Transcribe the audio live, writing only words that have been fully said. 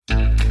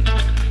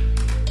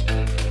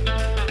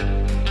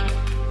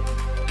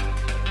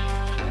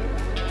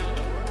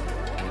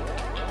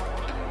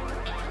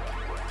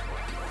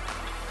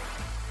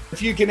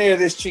if you can hear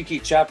this cheeky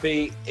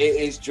chappy, it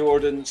is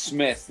Jordan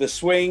Smith, the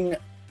swing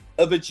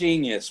of a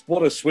genius.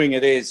 What a swing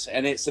it is.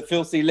 And it's a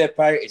filthy lip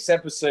out. It's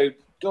episode,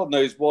 God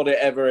knows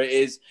whatever it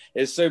is.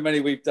 There's so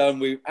many we've done.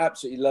 We're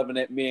absolutely loving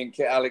it, me and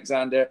Kit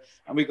Alexander.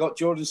 And we got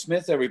Jordan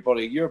Smith,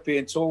 everybody,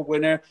 European Tour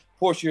winner,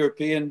 Porsche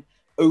European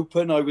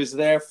Open. I was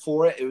there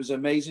for it. It was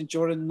amazing.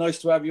 Jordan, nice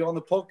to have you on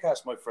the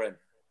podcast, my friend.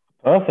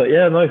 Perfect.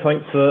 Yeah, no,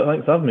 thanks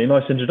for having me.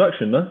 Nice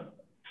introduction, man.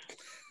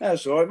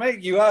 That's all right,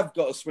 mate. You have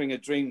got a swing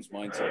of dreams,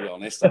 mine, to be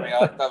honest. I mean,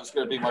 that was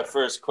going to be my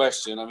first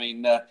question. I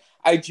mean,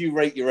 how do you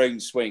rate your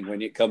own swing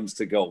when it comes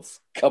to golf?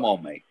 Come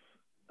on, mate.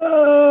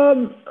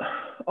 I've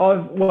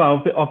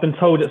been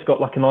told it's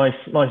got like a nice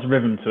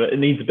rhythm to it. It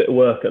needs a bit of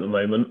work at the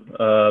moment.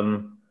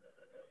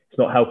 It's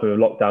not helping with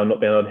lockdown, not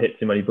being able to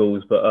hit too many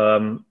balls. But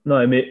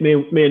no, me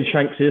and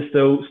Shanksy are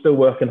still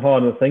working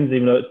hard on things,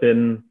 even though it's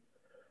been,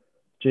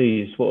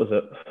 what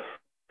was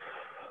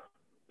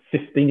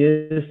it, 15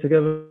 years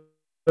together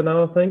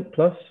now, I think,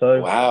 plus.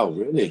 So wow,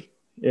 really?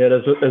 Yeah,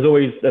 there's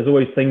always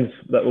things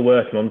that we're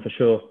working on for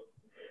sure.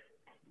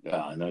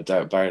 Yeah, no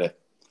doubt about it.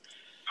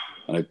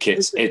 I know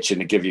Kit's itching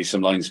to give you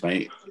some lines,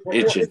 mate. Itching. What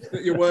is it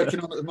that you're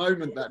working on at the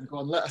moment, then? Go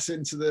on, let us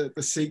into the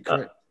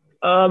secret.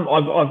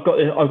 I've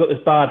got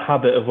this bad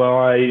habit of where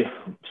I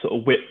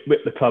sort of whip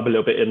the club a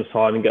little bit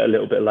inside and get a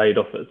little bit laid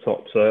off at the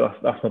top. So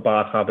that's my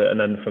bad habit, and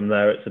then from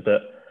there it's a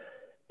bit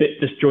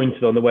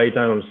disjointed on the way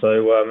down.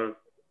 So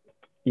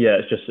yeah,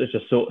 it's just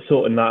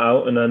sorting that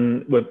out, and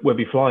then we'll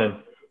be flying.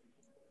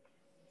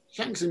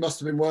 Shanksy must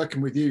have been working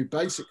with you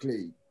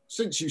basically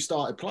since you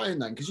started playing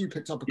then, because you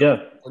picked up a golf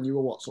when you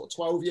were what, sort of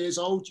 12 years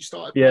old? You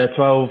started playing? Yeah,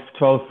 12,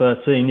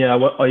 13. Yeah,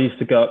 I used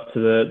to go up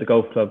to the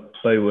golf club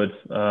Bowood,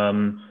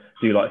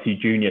 do like a few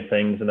junior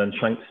things, and then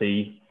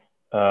Shanksy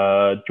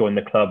joined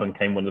the club and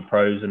came one of the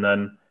pros, and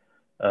then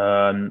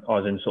I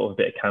was in sort of a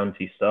bit of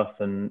county stuff,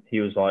 and he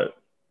was like,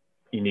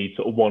 you need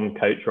sort of one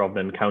coach rather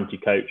than county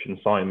coach and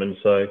Simon.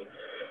 So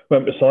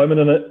went with Simon,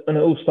 and it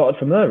all started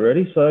from there,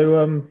 really.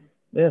 So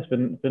yeah, it's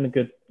been a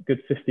good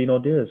 15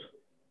 odd years.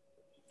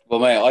 Well,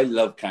 mate, I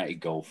love county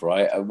golf,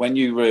 right? When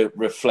you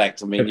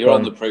reflect, I mean, you're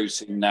on the pro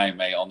scene now,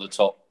 mate, on the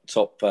top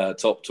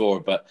tour.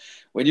 But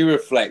when you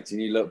reflect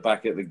and you look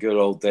back at the good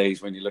old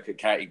days, when you look at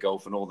county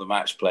golf and all the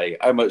match play,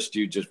 how much do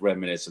you just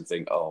reminisce and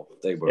think, oh,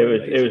 they were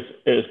amazing?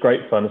 It was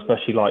great fun,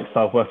 especially like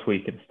Southwest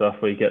Week and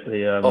stuff, where you get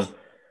the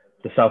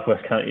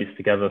Southwest counties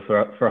together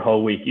for a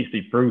whole week. It used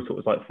to be brutal.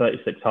 It was like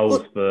 36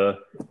 holes for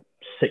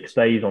 6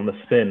 days on the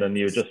spin, and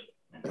you were just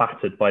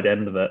battered by the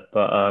end of it.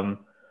 But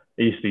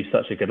it used to be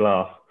such a good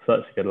laugh.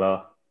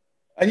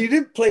 And you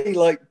didn't play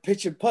like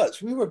pitch and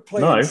putts. We were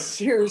playing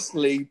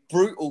seriously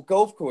brutal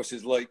golf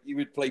courses. Like you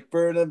would play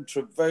Burnham,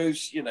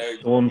 Traverse,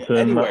 Taunton,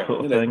 anywhere, that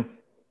sort of thing.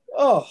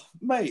 Oh,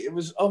 mate, it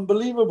was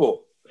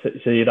unbelievable.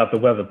 So you'd have the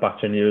weather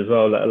battering you as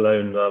well, let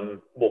alone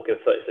walking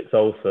 36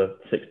 holes for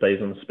 6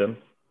 days on the spin.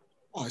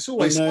 Oh, it's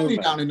always sunny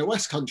down in the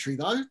West Country,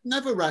 though.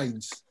 Never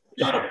rains.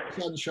 Beautiful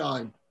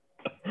sunshine.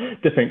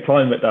 Different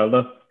climate down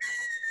there.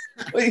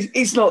 Well,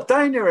 he's not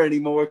down there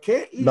anymore,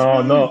 Kit. No,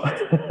 I'm not.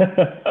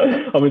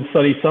 I'm in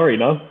sunny Surrey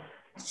now.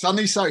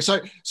 Sunny Surrey. So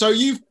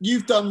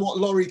you've done what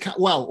Rory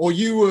or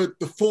you were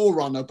the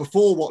forerunner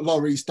before what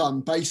Rory's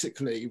done,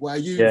 basically, where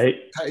you're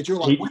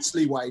like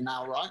Wesley way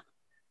now, right?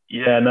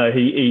 Yeah, no,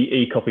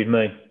 he copied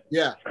me.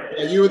 Yeah,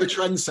 you were the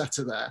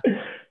trendsetter there.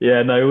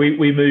 Yeah, no,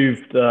 we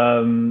moved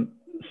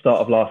start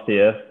of last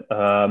year,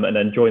 and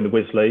then joined the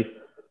Wesley,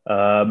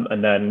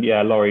 and then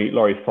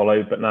Rory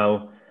followed, but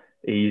now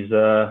he's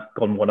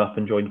gone one up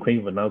and joined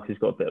Queenwood now because he's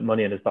got a bit of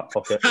money in his back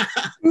pocket.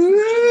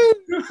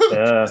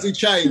 Yeah. Has he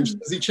changed?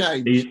 He's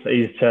changed. He's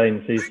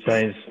changed.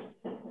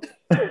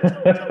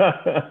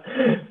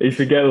 He's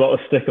been getting a lot of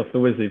stick off the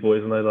Wesley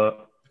boys, I know that.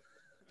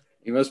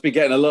 He must be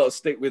getting a lot of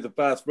stick with the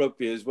Bath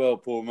Rugby as well,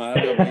 poor man.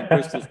 I mean,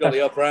 Bristol's got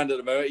the upper hand at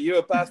the moment. Are you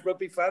a Bath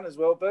Rugby fan as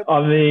well, bud?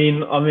 I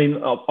mean,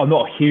 I'm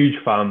not a huge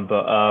fan,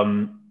 but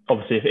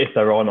obviously if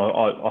they're on,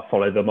 I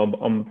follow them.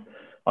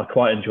 I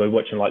quite enjoy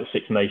watching like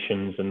Six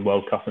Nations and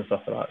World Cup and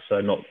stuff like that. So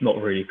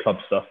not really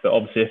club stuff, but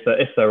obviously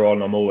if they're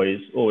on, I'm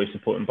always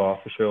supporting Bath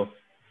for sure.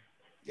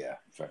 Yeah,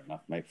 fair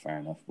enough, mate. Fair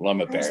enough. Well, I'm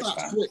a Bears fan.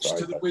 That switch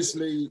to the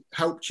Wesley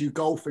helped you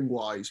golfing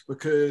wise,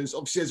 because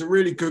obviously there's a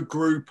really good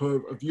group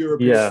of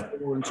European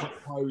and top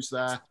pros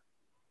there.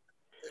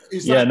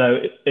 It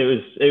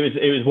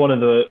was one of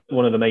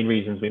the main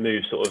reasons we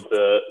moved. Sort of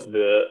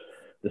the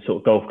sort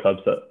of golf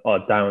clubs that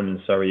are down in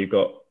Surrey. You've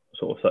got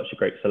sort of such a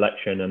great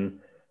selection,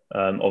 and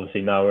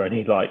obviously now we're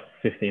only like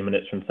 15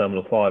 minutes from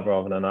Terminal 5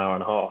 rather than an hour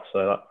and a half.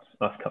 So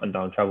that's cutting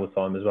down travel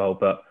time as well.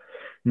 But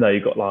no,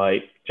 you've got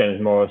like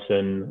James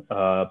Morrison,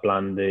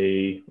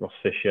 Blandy, Ross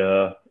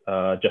Fisher,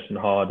 Justin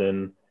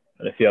Harden,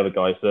 and a few other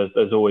guys.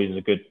 There's always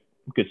a good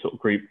sort of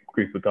group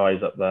of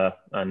guys up there,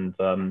 and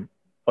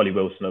Ollie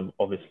Wilson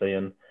obviously.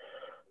 And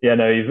yeah,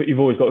 no,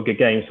 you've always got a good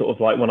game. Sort of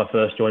like when I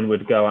first joined,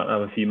 we'd go out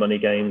and have a few money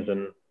games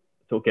and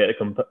sort of get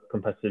the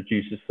competitive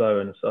juices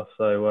flowing and stuff.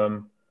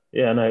 So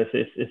yeah, no,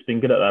 it's been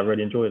good at that. I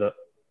really enjoyed it.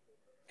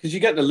 Because you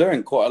get to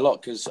learn quite a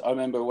lot. Because I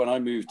remember when I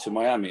moved to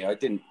Miami, I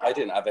didn't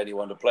have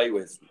anyone to play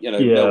with.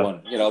 No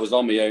one. I was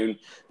on my own.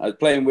 I was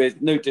playing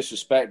with, no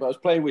disrespect, but I was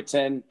playing with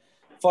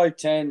 5,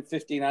 10,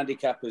 15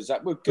 handicappers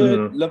that were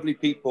good, lovely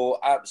people.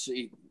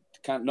 Absolutely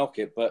can't knock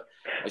it. But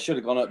I should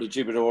have gone up to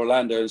Jupiter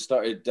Orlando and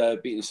started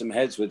beating some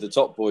heads with the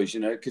top boys.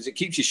 Because it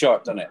keeps you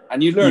sharp, doesn't it?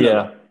 And you learn a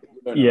lot.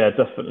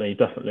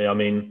 Definitely. I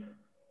mean,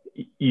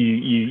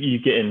 you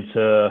get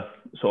into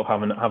sort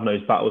of having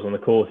those battles on the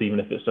course, even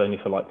if it's only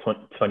for like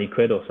 20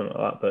 quid or something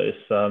like that. But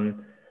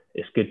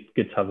it's good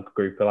to have a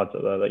group of lads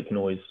out there that you can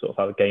always sort of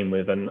have a game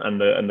with, and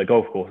the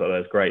golf course out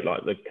there is great.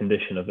 Like the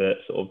condition of it,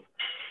 sort of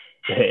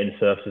the hitting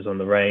surfaces on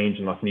the range,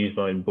 and I can use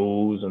my own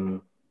balls, and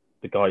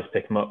the guys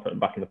pick them up, put them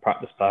back in the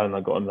practice pad, and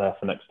I got them there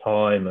for next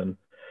time, and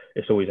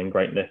it's always in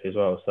great nick as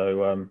well.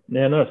 So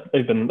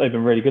they've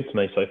been really good to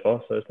me so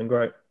far. So it's been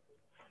great.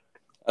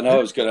 I know I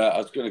was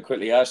gonna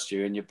quickly ask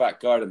you, in your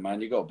back garden,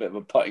 man, you got a bit of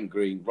a putting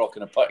green,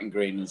 rocking a putting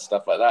green and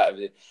stuff like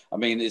that. I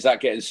mean, is that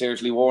getting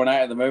seriously worn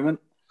out at the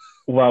moment?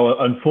 Well,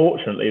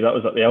 unfortunately, that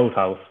was at the old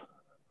house.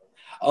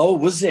 Oh,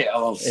 was it?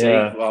 Oh, see,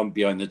 well, I'm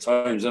behind the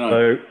times, aren't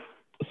I?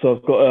 So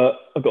I've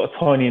got a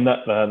tiny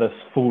net there that's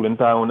fallen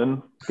down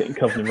and getting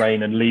covered in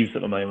rain and leaves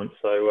at the moment.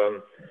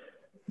 So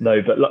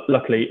no, but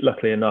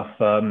luckily enough,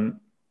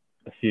 I'm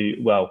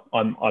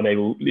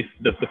able.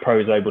 The pro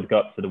is able to go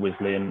up to the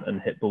Wisley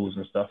and hit balls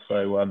and stuff.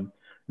 So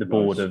the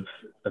board have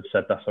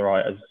said that's all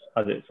right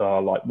as it's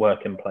our like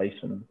work in place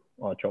and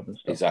our job and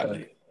stuff.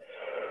 Exactly.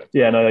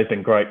 So, they've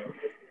been great.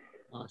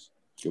 Nice.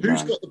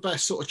 Who's got the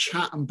best sort of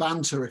chat and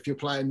banter if you're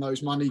playing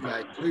those money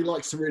games? Who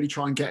likes to really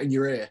try and get in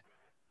your ear?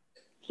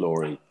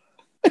 Rory.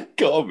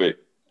 Gotta be.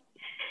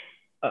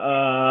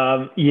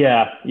 Obviously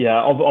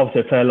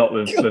I play a lot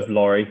with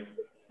Rory.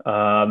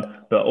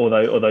 But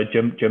although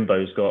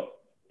Jimbo's got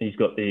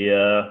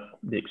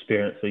the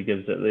experience, so he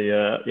gives it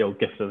the old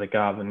gift of the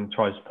gab and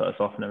tries to put us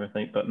off and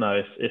everything. But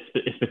no,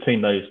 it's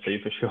between those two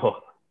for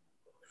sure.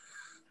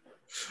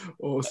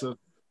 Awesome.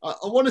 I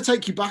want to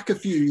take you back a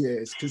few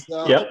years because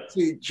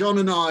obviously John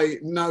and I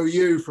know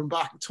you from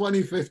back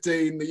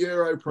 2015, the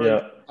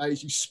EuroPro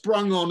days. You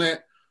sprung on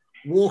it,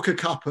 Walker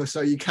Cupper, so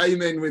you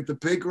came in with the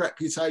big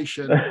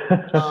reputation.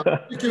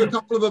 You do a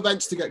couple of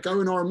events to get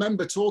going. I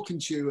remember talking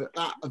to you at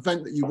that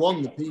event that you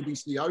won, the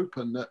PBC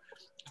Open, that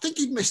I think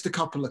you'd missed a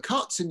couple of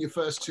cuts in your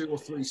first 2 or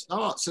 3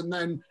 starts, and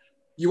then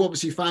you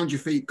obviously found your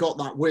feet, got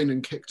that win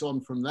and kicked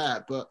on from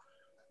there. But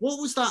what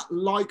was that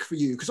like for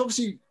you? Because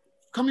obviously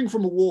coming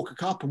from a Walker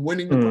Cup and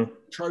winning the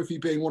trophy,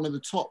 being one of the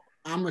top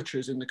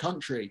amateurs in the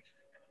country,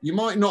 you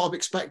might not have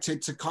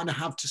expected to kind of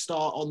have to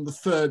start on the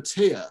 3rd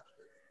tier.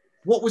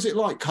 What was it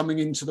like coming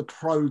into the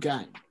pro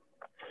game?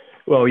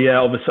 Well,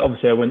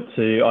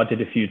 obviously I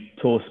did a few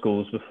tour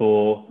schools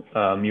before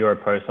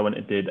EuroPro. So I went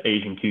and did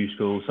Asian Q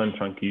School,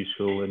 Sunshine Q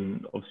School,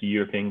 and obviously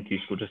European Q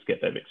School just to get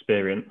a bit of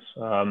experience.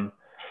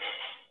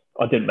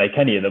 I didn't make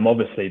any of them,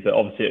 obviously, but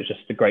obviously it was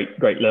just a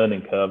great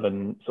learning curve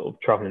and sort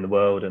of traveling the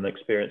world and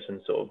experiencing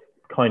sort of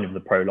kind of the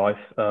pro life.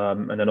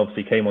 And then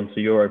obviously came on to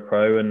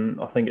EuroPro, and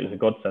I think it was a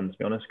godsend, to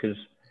be honest, because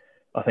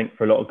I think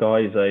for a lot of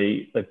guys,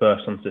 they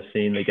burst onto the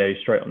scene, they go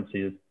straight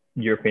onto the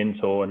European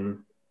Tour, and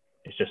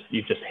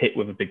you've just hit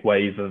with a big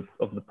wave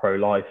of the pro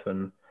life.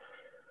 And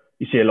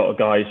you see a lot of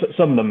guys,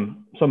 some of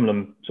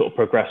them sort of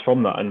progress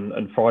from that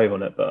and thrive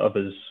on it, but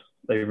others,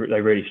 they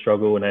really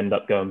struggle and end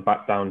up going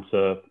back down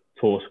to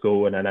tour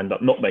school and then end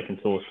up not making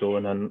tour school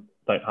and then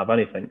don't have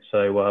anything.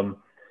 So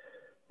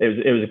it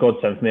was a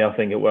godsend for me. I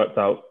think it worked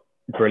out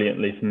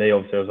brilliantly for me.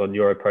 Obviously I was on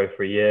EuroPro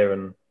for a year,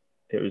 and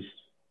it was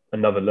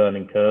another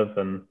learning curve,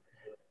 and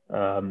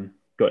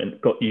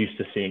got used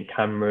to seeing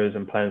cameras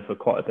and playing for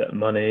quite a bit of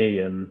money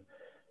and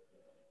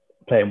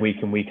playing week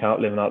in, week out,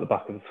 living out the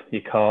back of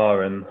your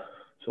car and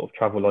sort of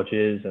travel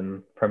lodges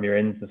and Premier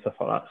Inns and stuff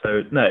like that.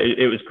 So no,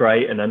 it was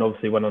great. And then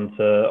obviously went on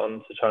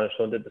to Challenge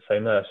Tour and did the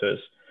same there. So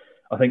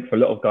I think for a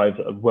lot of guys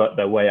that have worked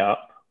their way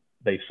up,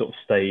 they've sort of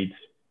stayed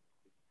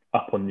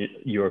up on the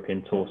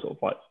European Tour, sort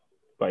of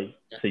like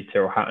see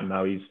Tyrrell Hatton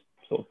now, he's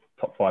sort of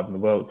top 5 in the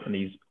world, and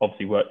he's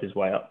obviously worked his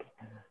way up.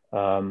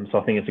 So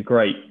I think it's a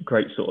great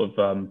sort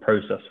of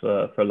process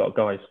for a lot of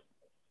guys.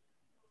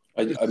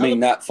 I mean,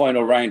 that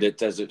final round at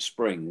Desert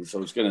Springs, I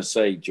was going to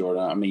say,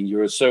 Jordan, I mean, you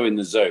were so in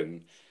the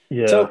zone.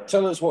 Yeah.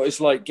 Tell us what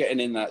it's like getting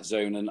in that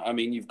zone. And I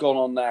mean, you've gone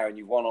on there and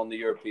you've won on the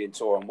European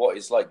Tour, and what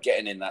it's like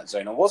getting in that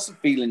zone. And what's the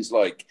feelings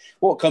like?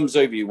 What comes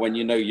over you when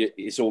you know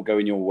it's all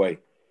going your way?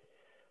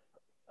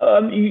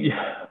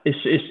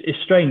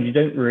 It's strange. You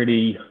don't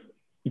really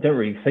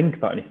think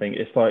about anything.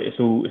 It's like it's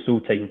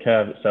all taking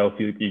care of itself.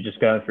 You're just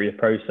going through your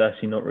process.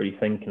 You're not really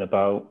thinking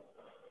about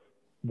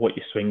what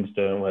your swing's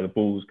doing, where the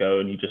ball's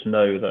going. You just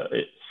know that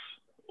it's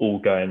all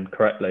going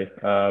correctly.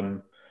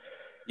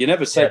 You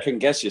never second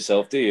guess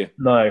yourself, do you?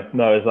 No,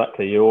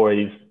 exactly. You're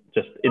always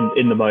just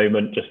in the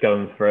moment, just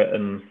going for it,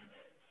 and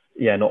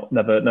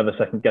never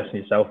second guessing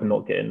yourself and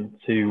not getting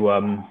too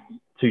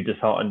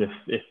disheartened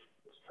if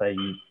say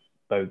you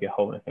bogey a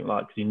hole or anything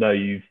like that, because you know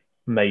you've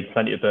made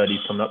plenty of birdies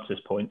coming up to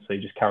this point, so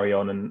you just carry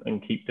on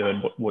and keep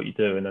doing what you're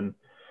doing. And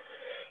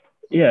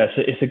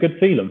it's a good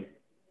feeling.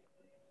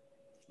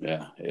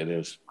 Yeah, it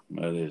is.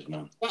 It is,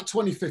 man. That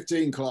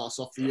 2015 class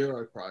off the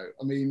EuroPro,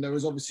 I mean, there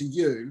was obviously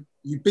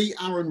you beat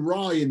Aaron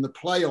Rye in the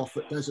playoff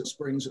at Desert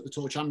Springs at the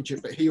Tour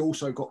Championship, but he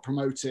also got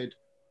promoted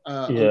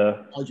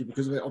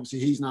because of it. Obviously,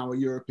 he's now a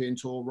European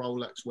Tour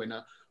Rolex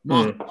winner.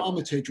 Mark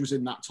Armitage was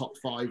in that top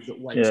 5 that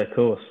went. Yeah, of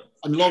course.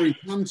 And Laurie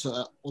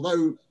Planter,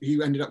 although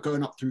he ended up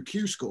going up through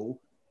Q School,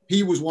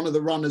 he was one of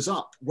the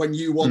runners-up when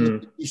you won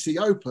the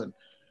BBC Open.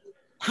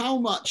 How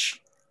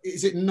much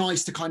is it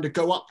nice to kind of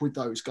go up with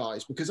those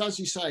guys? Because as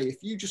you say, if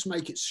you just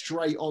make it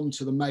straight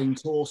onto the main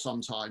tour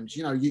sometimes,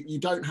 you know, you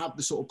don't have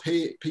the sort of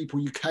people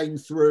you came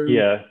through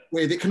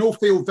with. It can all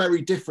feel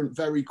very different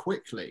very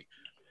quickly.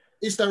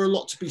 Is there a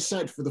lot to be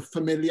said for the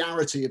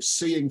familiarity of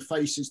seeing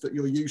faces that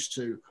you're used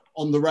to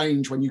on the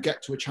range when you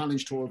get to a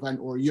Challenge Tour event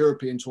or a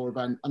European Tour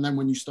event, and then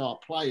when you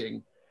start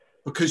playing,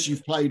 because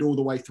you've played all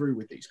the way through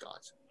with these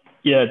guys?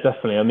 Yeah,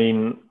 definitely. I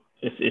mean,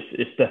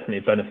 it's definitely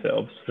a benefit.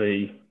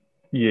 Obviously,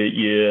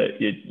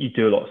 you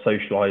do a lot of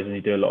socialising,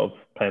 you do a lot of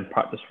playing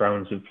practice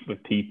rounds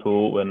with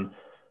people and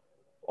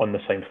on the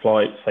same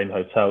flight, same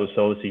hotels.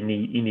 So obviously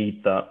you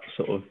need that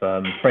sort of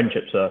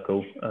friendship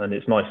circle, and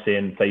it's nice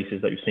seeing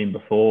faces that you've seen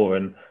before.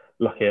 And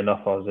lucky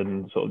enough, I was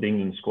in sort of the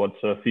England squad,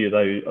 so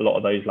a lot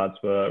of those lads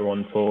were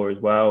on tour as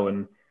well.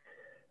 And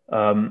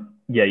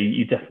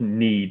you definitely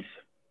need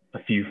a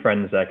few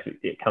friends there, because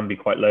it can be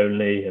quite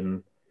lonely,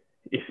 and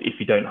if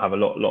you don't have a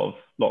lot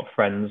of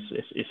friends,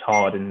 it's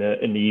hard in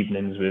the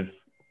evenings with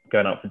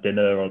going out for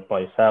dinner or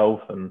by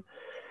yourself. And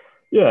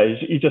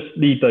you just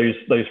need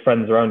those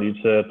friends around you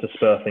to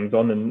spur things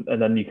on, and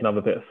then you can have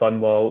a bit of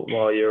fun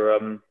while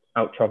you're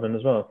out traveling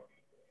as well.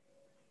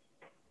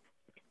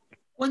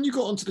 When you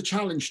got onto the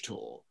Challenge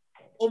Tour,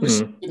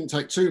 obviously it didn't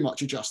take too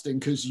much adjusting,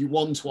 because you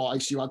won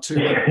twice, you had 2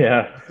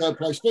 third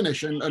place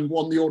finish and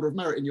won the Order of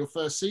Merit in your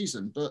first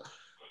season. But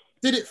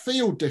did it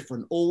feel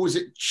different, or was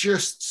it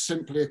just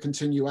simply a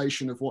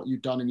continuation of what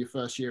you'd done in your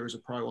first year as a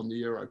pro on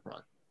the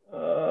EuroPro?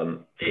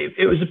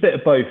 It was a bit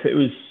of both. It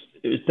was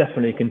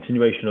definitely a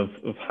continuation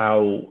of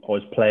how I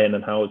was playing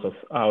and how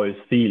I was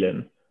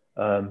feeling.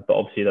 But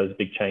obviously there was a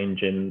big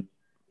change in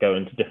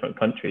going to different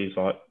countries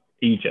like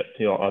Egypt.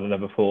 You know, I'd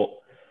never thought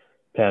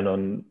playing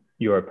on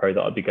EuroPro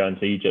that I'd be going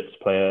to Egypt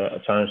to play a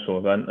Challenge Tour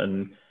event,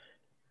 and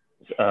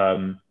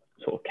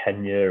sort of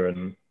Kenya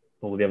and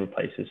all the other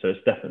places. So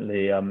it's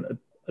definitely a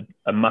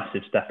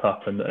massive step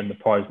up, and the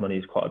prize money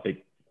is quite a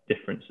big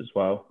difference as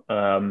well.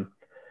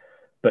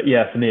 But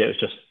yeah, for me, it was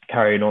just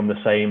carrying on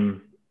the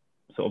same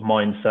sort of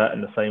mindset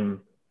and the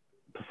same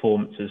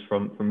performances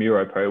from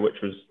EuroPro,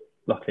 which was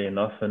lucky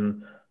enough.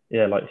 And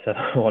yeah, like you said,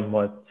 I won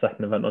my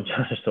second event on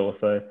Challenge Tour,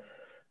 so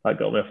that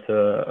got me off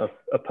to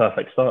a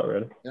perfect start,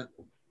 really. Yeah.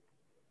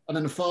 And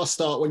then a fast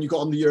start when you got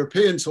on the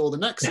European Tour the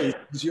next season,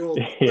 because your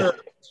third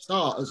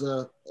start as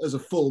a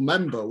full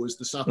member was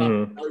the South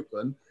African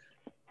Open.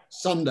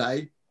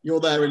 Sunday,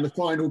 you're there in the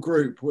final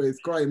group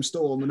with Graham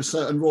Storm and a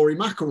certain Rory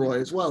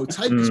McIlroy as well.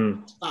 Take us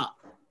to that.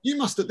 You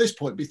must at this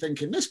point be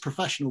thinking, this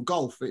professional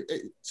golf,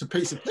 it's a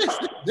piece of this.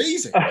 It's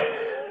easy.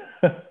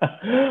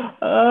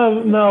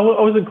 No,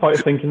 I wasn't quite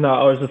thinking that.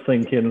 I was just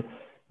thinking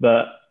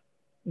that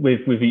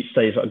with each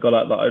stage that I got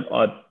at,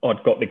 that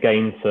I'd got the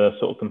game to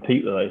sort of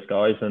compete with those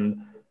guys.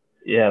 And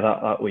yeah,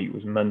 that week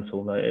was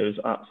mental, mate. It was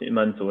absolutely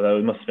mental.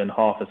 There must have been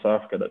half of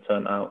South Africa that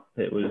turned out.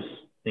 It was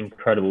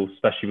incredible,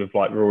 especially with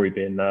like Rory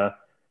being there,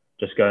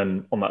 just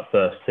going on that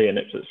first tee, and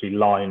it's actually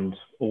lined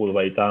all the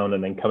way down,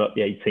 and then come up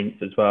the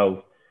 18th as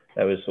well.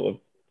 There was sort of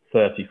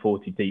 30,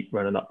 40 deep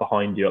running up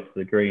behind you up to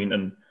the green.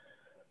 And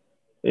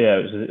yeah,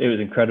 it was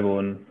incredible.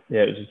 And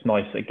yeah, it was just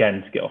nice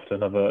again to get off to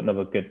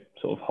another good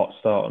sort of hot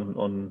start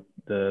on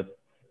the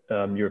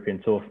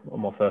European Tour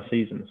on my first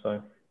season.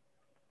 So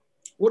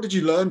what did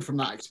you learn from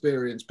that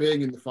experience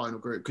being in the final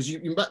group? Because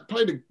you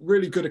played a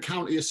really good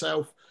account of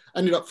yourself,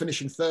 ended up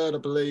finishing third, I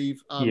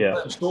believe.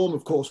 Storm,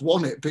 of course,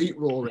 won it, beat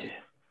Rory.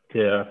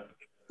 Yeah.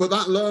 But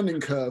that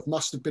learning curve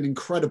must have been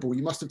incredible.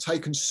 You must have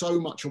taken so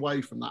much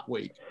away from that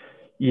week.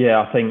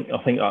 Yeah, I think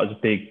that was a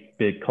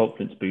big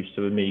confidence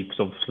booster with me, because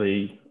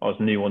obviously I was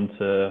new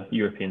onto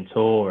European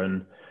Tour,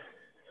 and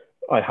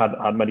I had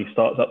many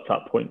starts up to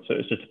that point. So it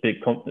was just a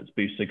big confidence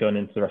booster going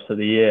into the rest of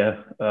the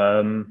year,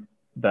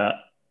 that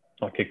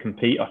I could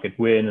compete, I could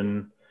win.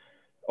 And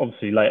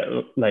obviously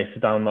later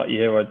down that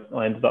year,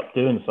 I ended up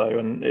doing so.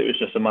 And it was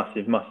just a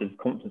massive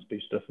confidence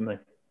booster for me.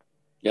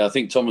 Yeah, I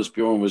think Thomas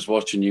Bjorn was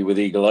watching you with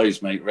eagle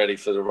eyes, mate, ready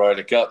for the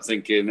Ryder Cup,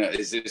 thinking,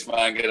 is this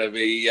man going to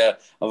be, have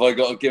I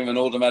got to give him an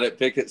automatic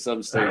pick at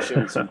some stage,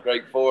 showing some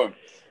great form?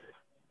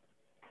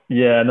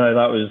 Yeah, no,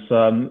 that was,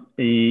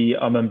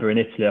 I remember in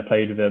Italy, I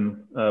played with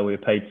him. We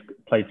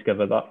played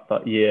together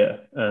that year,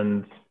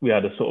 and we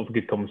had a sort of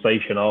good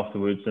conversation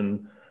afterwards.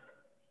 And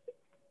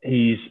over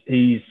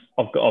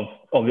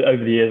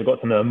the years, I've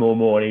got to know him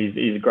more, and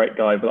he's a great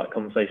guy, but that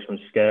conversation was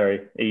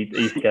scary. He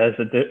scares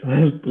the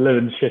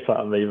living shit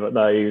out of me, but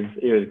no,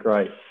 he was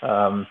great.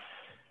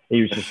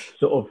 He was just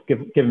sort of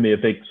giving me a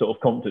big sort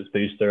of confidence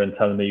booster and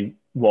telling me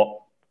what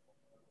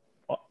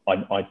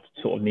I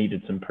sort of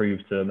needed to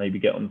improve to maybe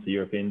get onto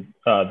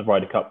the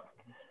Ryder Cup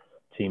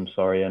team.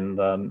 Sorry, and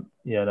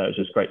yeah, no, it was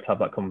just great to have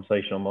that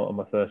conversation on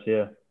my first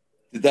year.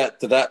 Did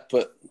that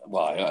put?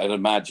 Well, I'd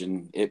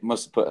imagine it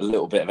must have put a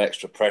little bit of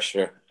extra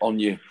pressure on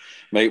you,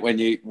 mate, when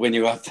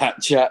you have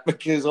that chat,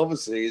 because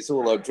obviously it's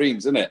all our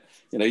dreams, isn't it?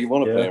 You know, you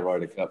want to play a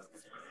Ryder Cup.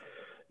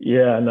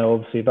 Yeah, no,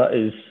 obviously that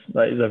is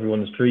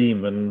everyone's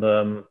dream,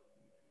 and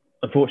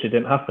unfortunately it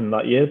didn't happen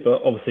that year.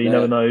 But obviously you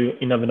never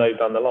know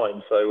down the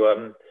line.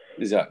 So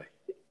exactly.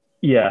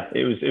 Yeah,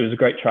 it was a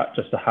great track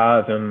just to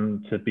have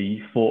and to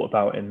be thought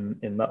about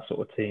in that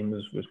sort of team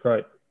was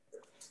great.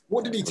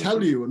 What did he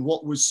tell you, and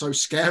what was so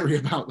scary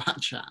about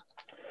that chat?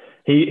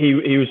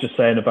 He was just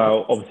saying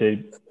about,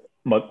 obviously,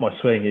 my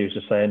swing. He was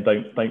just saying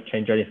don't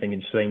change anything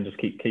in swing, just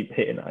keep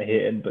hitting that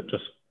hitting, but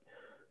just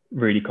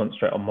really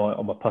concentrate on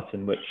my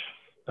putting, which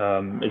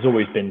has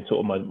always been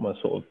sort of my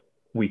sort of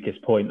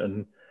weakest point,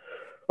 and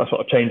that's what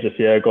I've changed this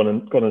year. Gone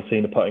and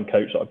seen a putting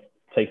coach that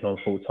I've taken on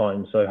full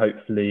time, so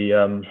hopefully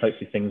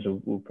things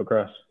will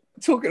progress.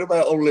 Talking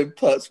about all-in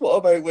putts, what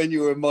about when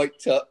you were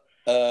mic'd up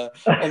on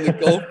the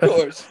golf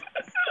course?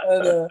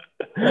 And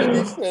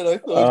you said, I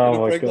thought I was going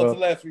to break off the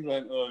left. He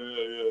went,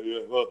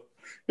 yeah. Well,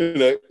 you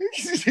know,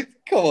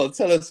 come on,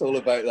 tell us all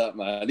about that,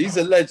 man. He's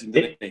a legend,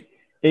 isn't he?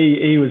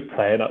 He was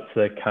playing up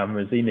to the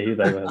cameras. He knew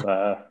they were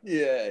there.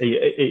 Yeah.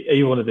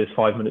 He wanted his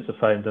 5 minutes of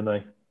fame,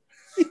 didn't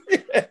he?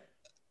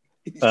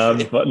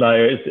 Yeah. But no,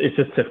 it's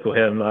just typical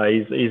him.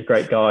 He's a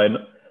great guy, and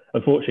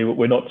unfortunately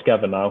we're not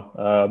together now.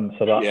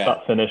 So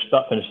that finished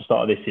the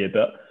start of this year.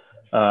 But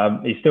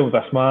he's still the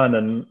best man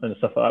and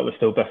stuff like that. We're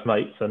still best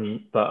mates.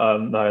 But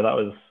no,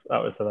 that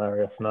was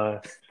hilarious.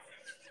 No,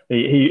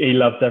 he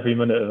loved every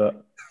minute of it.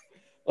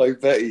 I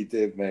bet he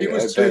did, mate. He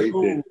was too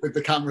cool with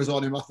the cameras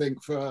on him, I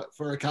think, for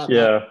a caddy.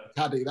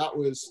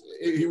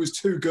 He was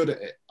too good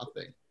at it, I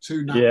think.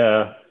 Too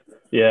natural.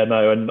 Yeah,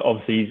 no, and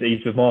obviously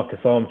he's with Marcus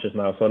Armitage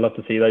now, so I'd love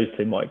to see those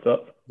two mic'd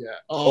up. Yeah.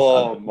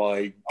 Oh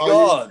my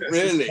God,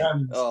 really?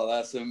 Oh,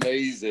 that's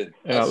amazing.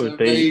 That's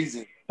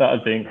amazing. That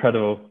would be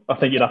incredible. I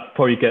think you'd have to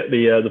probably get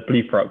the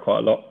bleeper out quite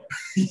a lot.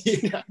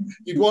 Yeah,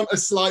 you'd want a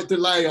slight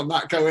delay on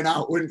that going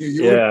out, wouldn't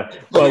you?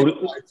 Well,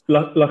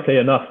 luckily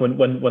enough,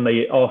 when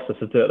they asked us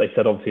to do it, they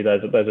said obviously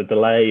there's a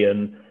delay,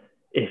 and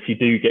if you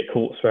do get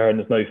caught swearing,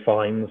 there's no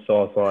fines. So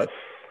I was like,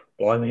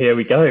 well, here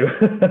we go.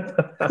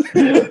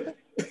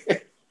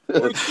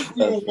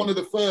 You were one of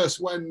the first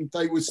when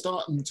they were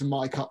starting to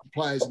mic up the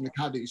players and the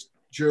caddies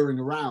during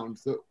a round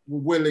that were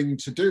willing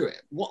to do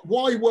it.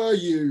 Why were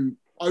you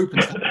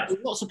open to that? There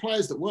were lots of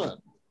players that weren't.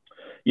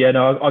 Yeah,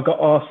 no, I got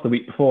asked the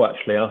week before,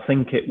 actually. I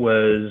think it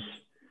was,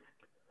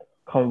 I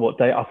can't remember what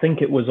day. I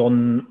think it was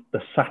on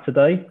the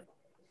Saturday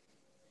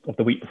of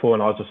the week before,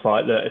 and I was just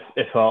like, look,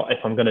 if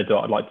I'm going to do it,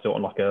 I'd like to do it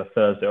on like a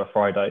Thursday or a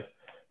Friday.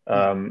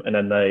 And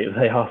then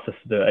they asked us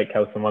to do it at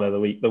Kelson one of the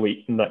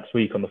week next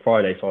week on the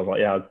Friday. So I was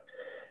like, yeah,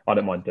 I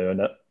don't mind doing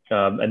it.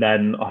 And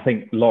then I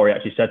think Rory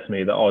actually said to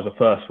me that I was the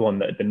first one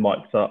that had been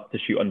mic'd up to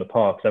shoot under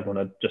par, because everyone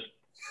had just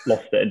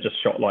lost it and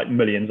just shot like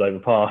millions over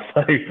par.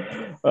 So,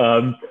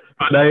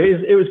 but no,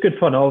 it was good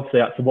fun.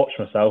 Obviously, I had to watch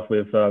myself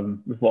with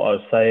what I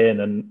was saying,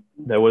 and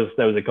there was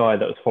a guy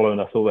that was following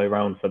us all the way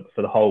around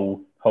for the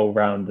whole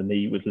round, and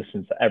he was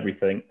listening to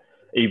everything,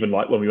 even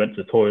like when we went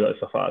to the toilet and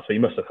stuff like that. So he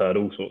must have heard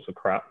all sorts of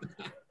crap.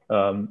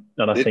 And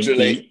I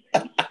literally.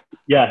 think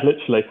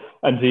literally,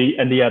 and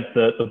he had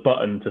the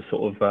button to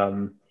sort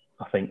of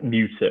I think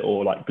mute it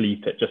or like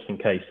bleep it just in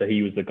case. So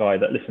he was the guy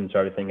that listened to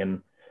everything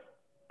and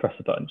pressed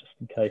the button just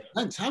in case.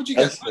 Thanks. How'd you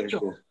get that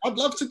job? I'd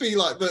love to be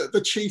like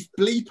the chief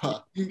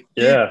bleeper. You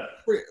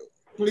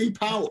bleep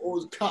out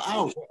or cut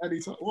out at any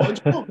time. What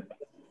a job.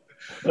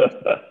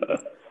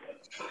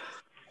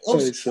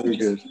 It's so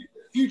good.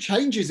 A few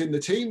changes in the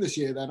team this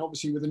year then,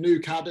 obviously with the new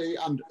caddy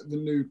and the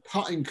new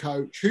putting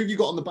coach. Who have you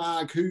got on the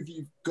bag? Who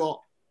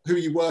are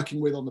you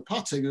working with on the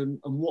putting, and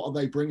what are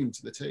they bringing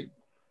to the team?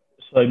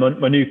 So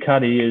my new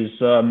caddy is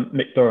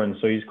Mick Doran,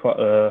 so he's quite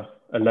a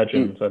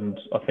legend, and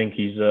I think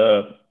he's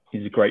a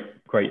great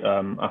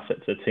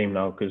asset to the team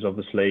now, because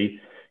obviously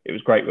it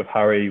was great with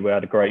Harry. We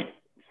had a great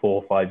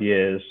 4 or 5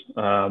 years,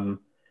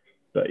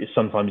 but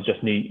sometimes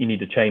you need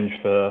to change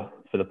for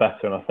the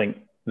better, and I think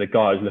the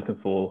guy I was looking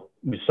for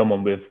was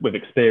someone with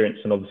experience,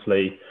 and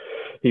obviously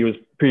he was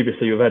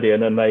previously with Eddie,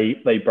 and then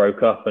they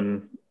broke up,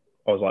 and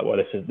I was like, well,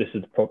 this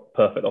is the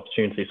perfect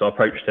opportunity. So I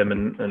approached him,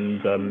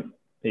 and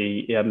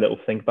he had a little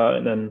think about it,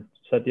 and then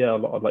said, yeah,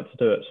 I'd like to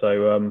do it.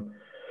 So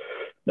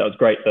that was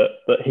great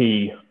that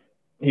he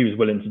was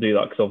willing to do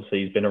that, because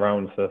obviously he's been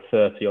around for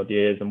 30 odd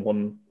years and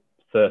won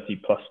 30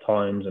 plus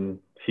times and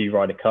a few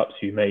Ryder Cups, a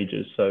few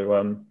majors.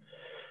 So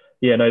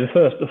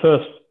the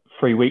first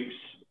 3 weeks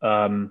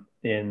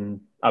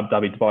in Abu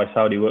Dhabi, Dubai,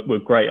 Saudi were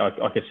great.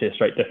 I could see a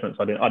straight difference.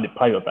 I didn't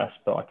play my best,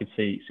 but I could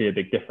see a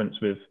big difference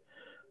with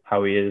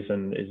how he is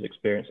and his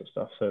experience and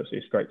stuff. So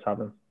it's great to have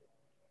him.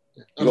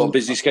 You got a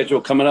busy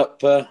schedule coming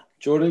up,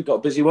 Jordan? Got a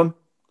busy one?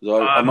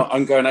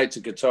 I'm going out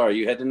to Qatar. Are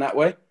you heading that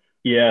way?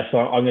 Yeah, so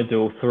I'm going to do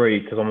all 3,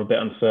 because I'm a bit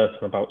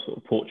uncertain about sort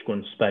of Portugal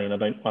and Spain. I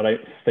don't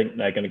think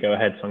they're going to go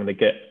ahead, so I'm going to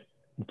get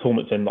the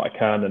tournaments in that I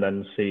can, and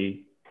then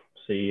see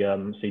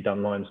see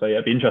down the line. So yeah,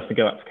 it'd be interesting to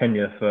go back to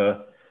Kenya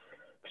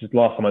because the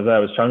last time I was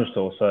there was Challenge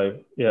Tour. So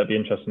yeah, it'd be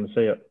interesting to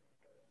see it.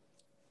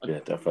 Yeah,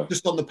 definitely.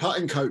 Just on the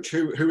putting coach,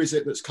 who is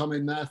it that's come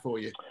in there for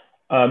you?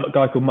 A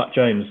guy called Matt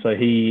Jones. So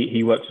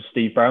he works with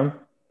Steve Brown.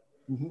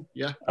 Mm-hmm.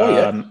 Yeah.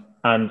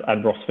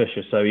 And Ross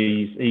Fisher. So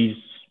he's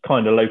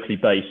kind of locally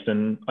based.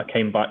 And I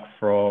came back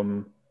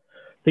from,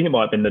 I think it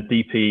might have been the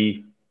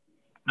DP.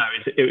 No,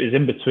 it was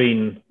in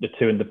between the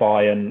two in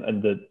Dubai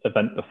and the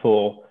event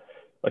before.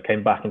 I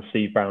came back and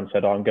Steve Brown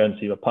said, I'm going to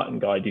see a putting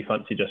guy. Do you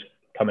fancy just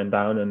coming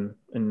down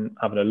and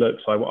having a look?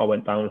 So I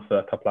went down for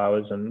a couple of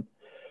hours and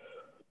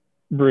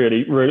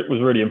really was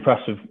really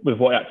impressed with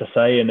what he had to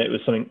say. And it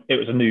was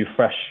a new,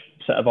 fresh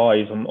set of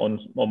eyes on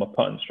my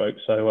putting stroke.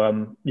 So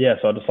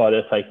so I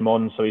decided to take him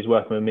on. So he's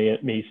working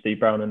with me, Steve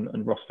Brown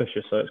and Ross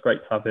Fisher. So it's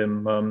great to have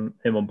him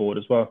on board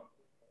as well.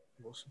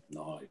 Awesome.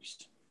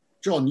 Nice.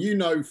 John, you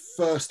know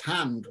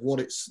firsthand what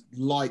it's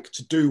like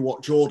to do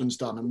what Jordan's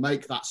done and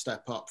make that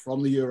step up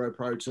from the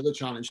EuroPro to the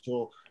Challenge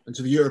Tour and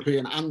to the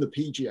European and the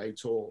PGA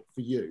Tour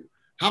for you.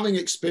 Having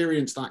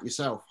experienced that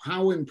yourself,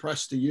 how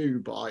impressed are you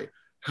by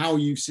how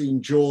you've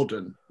seen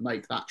Jordan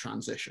make that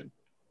transition?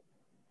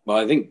 Well,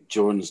 I think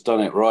Jordan's done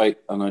it right.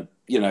 And,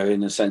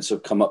 in a sense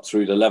of come up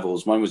through the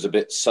levels. Mine was a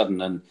bit sudden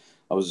and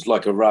I was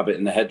like a rabbit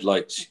in the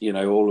headlights,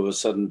 all of a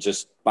sudden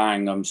just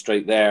bang, I'm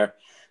straight there,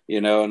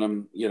 and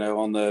I'm,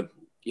 on the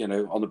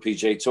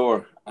PGA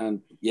Tour.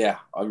 And yeah,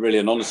 I really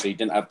and honestly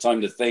didn't have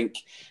time to think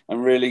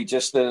and really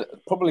just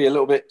probably got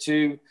a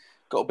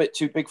bit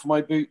too big for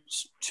my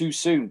boots too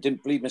soon.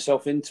 Didn't bleed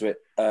myself into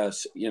it,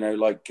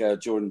 like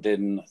Jordan did.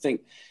 And I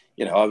think,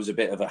 I was a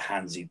bit of a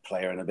handsy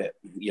player and a bit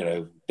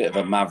of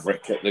a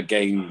maverick at the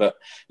game. But,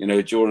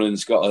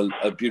 Jordan's got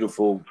a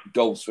beautiful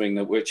golf swing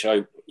that which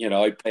I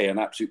pay an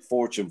absolute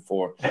fortune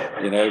for,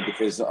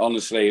 because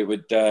honestly it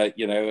would,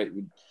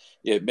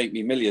 it'd make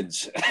me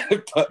millions,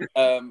 but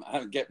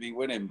and get me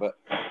winning. But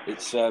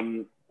it's,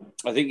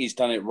 I think he's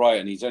done it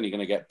right, and he's only going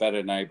to get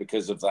better now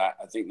because of that.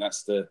 I think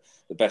that's the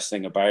best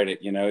thing about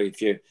it.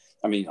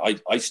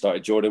 I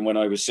started Jordan when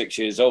I was 6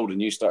 years old,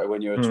 and you started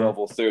when you were 12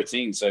 or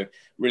 13. So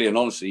really and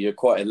honestly, you're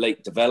quite a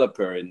late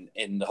developer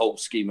in the whole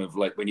scheme of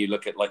like when you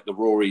look at like the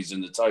Rorys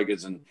and the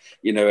Tigers and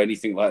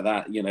anything like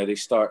that. They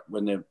start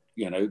when they're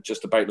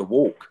just about to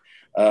walk.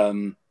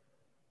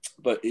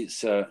 But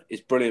it's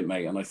brilliant,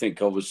 mate. And I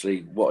think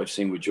obviously what I've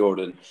seen with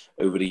Jordan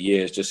over the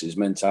years, just his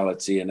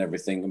mentality and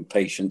everything and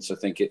patience, I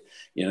think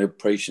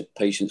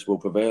patience will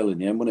prevail in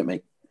the end, won't it,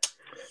 mate?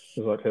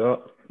 Exactly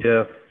that.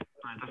 Yeah,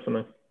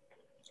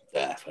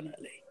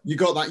 Definitely. You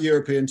got that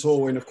European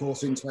Tour win, of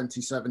course, in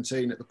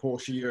 2017 at the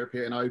Porsche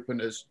European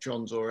Open, as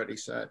John's already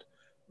said.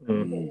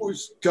 What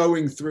was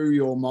going through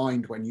your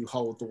mind when you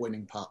hold the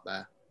winning putt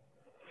there?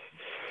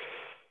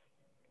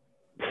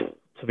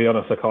 To be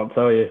honest, I can't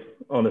tell you.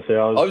 Honestly,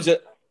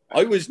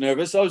 I was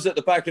nervous. I was at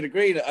the back of the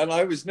green, and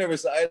I was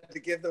nervous that I had to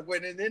give the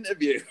winning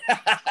interview.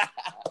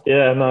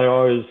 Yeah,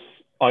 no,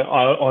 I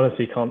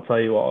honestly can't tell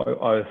you what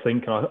I was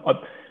thinking.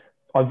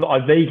 I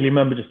vaguely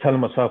remember just telling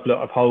myself, look,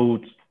 I've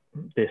held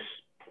this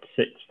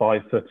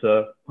 6-5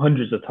 footer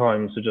hundreds of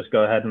times, so just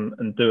go ahead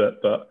and do it.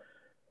 But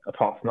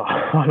apart from that,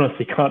 I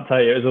honestly can't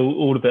tell you. It was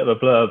all a bit of a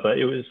blur, but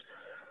it was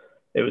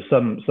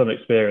some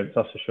experience,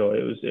 that's for sure.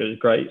 It was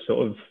great,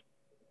 sort of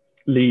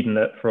leading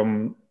it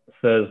from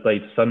Thursday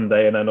to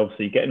Sunday, and then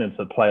obviously getting into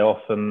the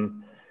playoff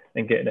and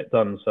getting it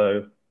done.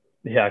 So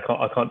yeah,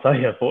 I can't tell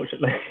you,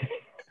 unfortunately.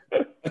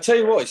 I tell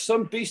you what, it's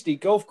some beastly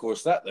golf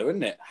course that though,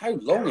 isn't it? How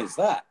long is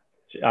that?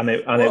 And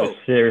it was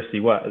seriously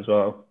wet as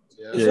well.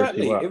 Yeah.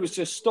 Exactly. It was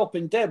just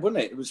stopping dead,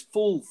 wasn't it? It was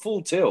full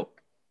tilt.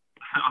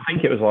 I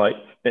think it was like,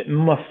 it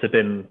must have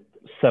been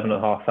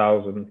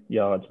 7,500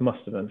 yards, must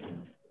have been.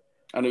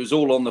 And it was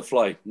all on the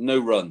fly, no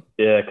run.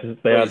 Yeah, because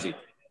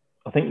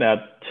I think they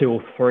had 2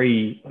 or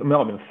 3, it might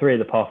have been 3 of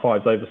the par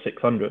 5s over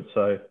 600.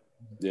 So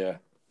yeah,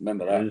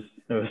 remember that.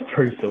 It was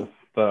brutal.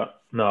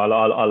 But no,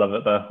 I love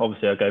it there.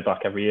 Obviously, I go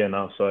back every year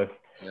now, so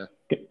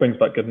it brings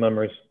back good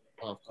memories.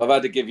 I've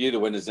had to give you the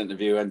winners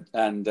interview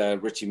and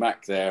Richie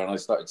Mack there, and I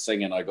started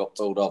singing. I got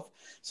told off,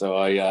 so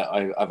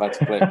I've had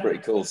to play it pretty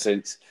cool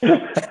since.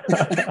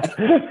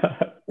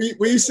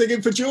 Were you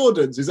singing for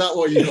Jordans? Is that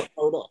why you got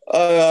told off?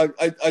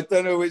 I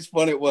don't know which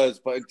one it was,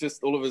 but it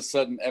just all of a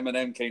sudden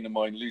Eminem came to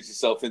mind. Lose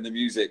yourself in the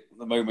music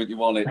the moment you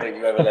want it. Don't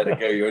you ever let it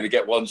go. You only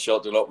get one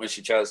shot. Do not miss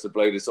your chance to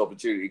blow. This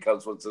opportunity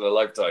comes once in a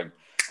lifetime.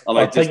 And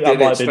I just did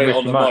it straight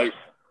on the mic.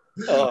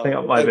 I think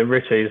that might have been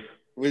Richie's.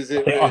 Was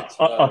it? I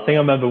think I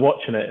remember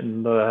watching it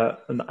and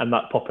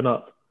that popping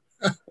up.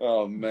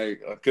 Oh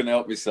mate, I couldn't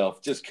help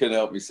myself. Just couldn't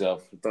help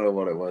myself. I don't know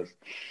what it was,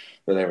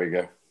 but there we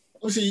go.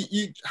 Obviously,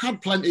 you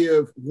had plenty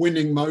of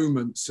winning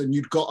moments, and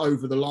you'd got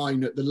over the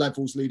line at the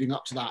levels leading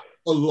up to that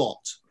a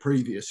lot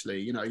previously.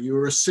 You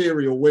were a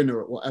serial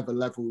winner at whatever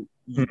level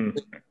you were.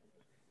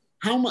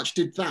 How much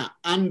did that,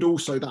 and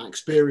also that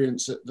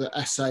experience at the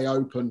SA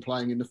Open,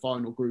 playing in the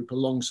final group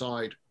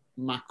alongside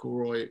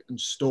McIlroy and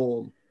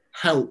Storm,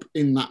 help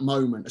in that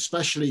moment,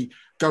 especially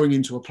going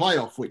into a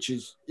playoff, which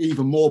is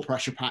even more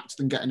pressure packed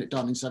than getting it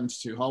done in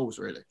 72 holes,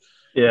 really?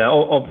 Yeah,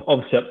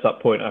 obviously up to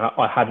that point,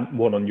 I hadn't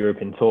won on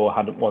European Tour,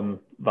 hadn't won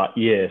that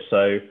year.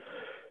 So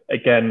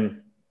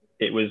again,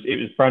 it was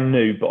brand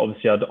new, but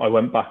obviously I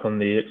went back on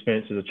the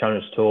experience of the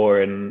Challenge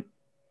Tour and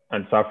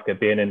South Africa,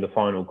 being in the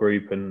final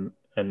group and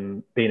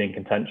being in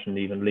contention,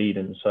 even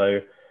leading.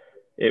 So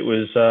it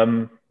was,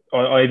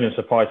 I even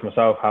surprised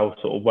myself how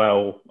sort of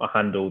well I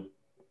handled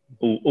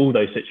all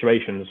those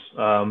situations.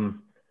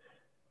 And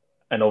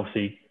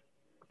obviously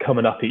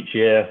coming up each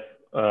year,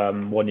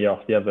 one year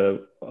after the other,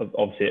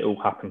 obviously it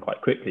all happened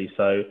quite quickly.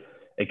 So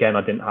again,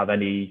 I didn't have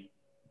any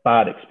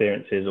bad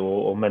experiences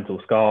or mental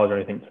scars or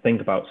anything to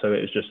think about. So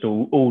it was just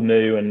all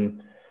new,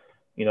 and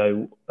you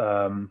know,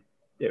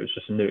 it was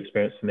just a new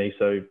experience for me.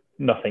 So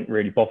nothing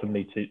really bothered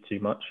me too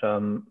much,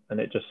 and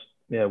it just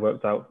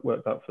worked out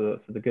for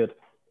the good.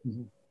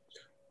 Mm-hmm.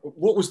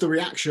 What was the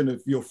reaction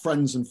of your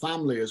friends and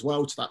family as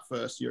well to that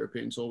first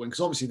European Tour win? Because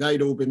obviously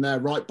they'd all been there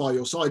right by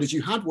your side as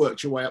you had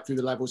worked your way up through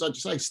the levels. I'd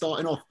just say,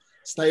 starting off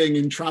staying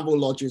in travel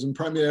lodges and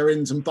Premier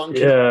Inns and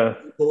bunking at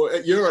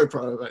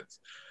EuroPro events.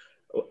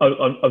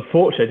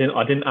 Unfortunately,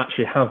 I didn't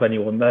actually have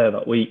anyone there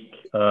that week.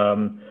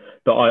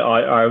 But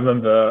I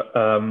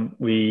remember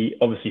we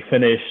obviously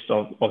finished.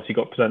 Obviously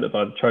got presented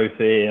by the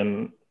trophy,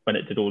 and when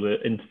it did all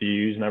the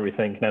interviews and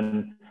everything, and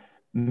then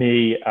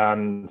me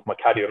and my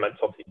caddy were meant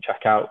to obviously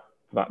check out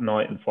that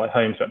night and fly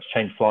home, so we had to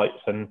change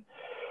flights, and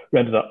we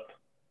ended up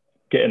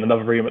getting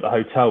another room at the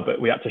hotel, but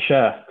we had to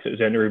share because it was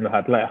the only room I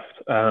had left.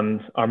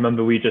 And I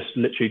remember we just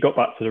literally got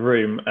back to the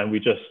room and we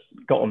just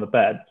got on the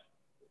bed,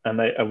 and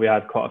we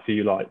had quite a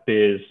few like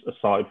beers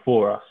aside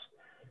for us,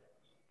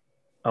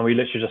 and we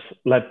literally just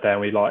led there,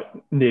 and we like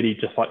nearly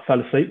just like fell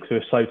asleep because we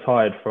were so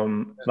tired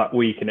from that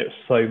week, and it was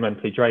so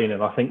mentally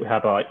draining. I think we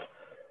had like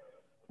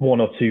 1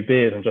 or 2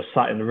 beers and just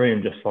sat in the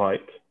room just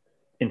like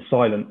in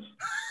silence.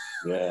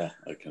 Yeah,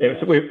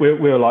 we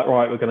were like,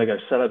 right, we're going to go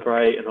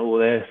celebrate and all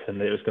this,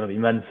 and it was going to be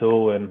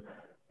mental, and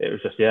it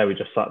was just we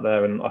just sat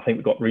there, and I think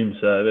we got room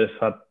service,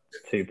 had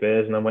 2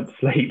 beers, and then went to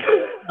sleep.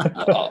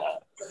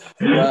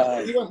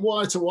 You went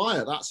wire to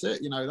wire. That's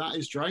it. You know, that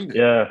is draining.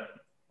 Yeah.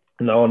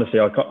 No, honestly,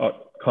 I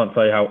can't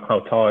tell you how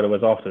tired I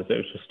was after. It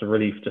was just a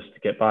relief just to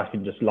get back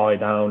and just lie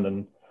down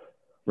and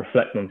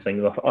reflect on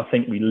things. I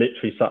think we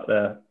literally sat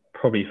there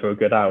probably for a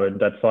good hour in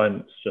dead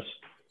silence, just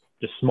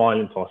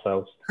smiling to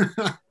ourselves.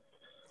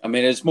 I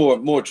mean, there's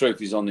more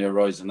trophies on the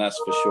horizon, that's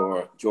for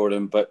sure,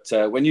 Jordan. But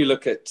when you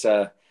look at,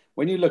 I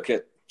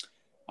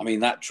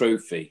mean, that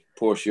trophy,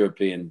 Porsche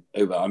European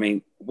Open, I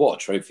mean, what a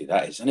trophy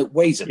that is, and it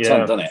weighs a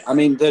ton, doesn't it? I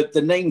mean,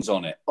 the names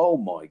on it. Oh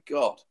my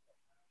God!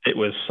 It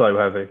was so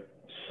heavy,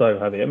 so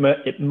heavy.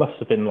 It must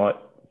have been like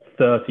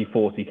 30,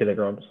 40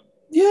 kilograms.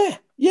 Yeah.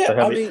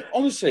 I mean,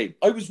 honestly,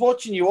 I was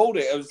watching you hold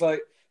it. I was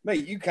like,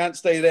 mate, you can't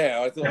stay there.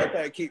 I thought I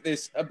better keep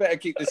this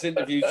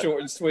interview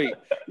short and sweet.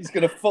 He's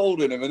going to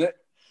fold in a minute.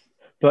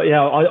 But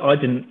yeah, I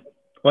didn't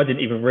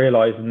even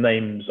realise the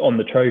names on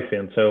the trophy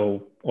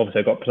until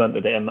obviously I got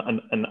presented it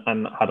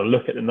and had a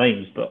look at the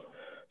names. But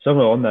some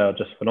on there are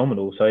just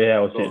phenomenal. So yeah,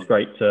 obviously it's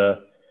great to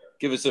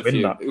give us a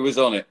few. That. Who was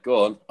on it?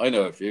 Go on. I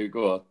know a few.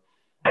 Go on.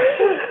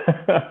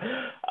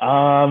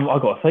 I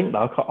got to think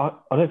now.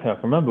 I don't think I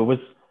can remember. Was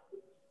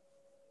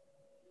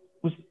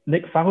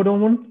Nick Fowler on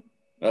one?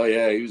 Oh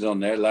yeah, he was on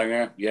there.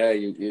 Langer. Yeah,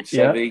 you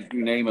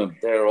name them.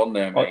 They're on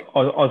there, mate. I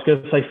was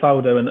going to say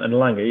Fowler and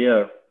Langer.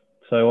 Yeah.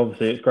 So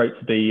obviously it's great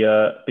to be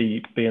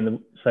in the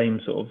same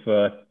sort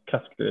of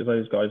category as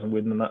those guys and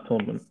winning that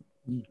tournament.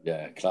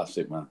 Yeah,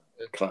 classic, man.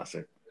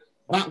 Classic.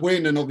 That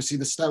win and obviously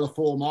the stellar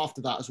form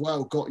after that as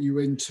well got you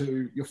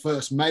into your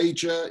first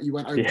major. You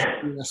went over to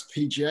the US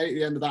PGA at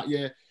the end of that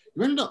year.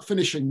 You ended up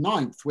finishing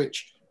 9th,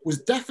 which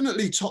was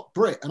definitely top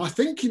Brit, and I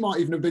think he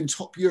might even have been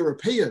top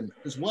European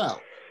as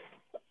well.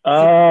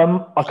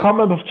 I can't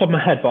remember off the top of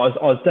my head, but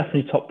I was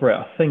definitely top Brit,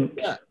 I think.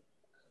 Yeah.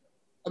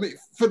 I mean,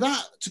 for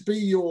that to be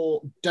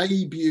your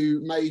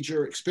debut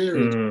major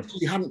experience,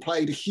 you hadn't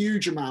played a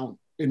huge amount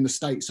in the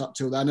States up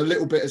till then, a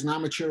little bit as an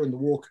amateur, and the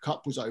Walker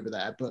Cup was over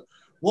there. But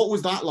what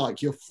was that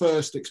like, your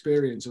first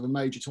experience of a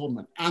major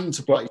tournament and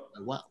to play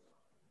so well?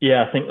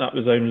 Yeah, I think that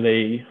was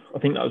only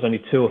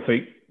 2 or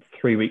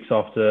 3 weeks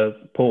after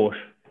Porsche.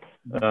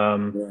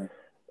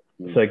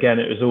 So again,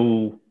 it was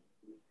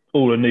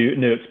all a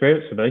new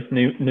experience for me,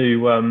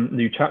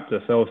 new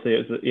chapter. So obviously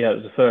it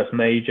was the first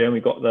major, and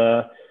we got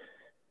there.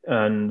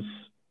 And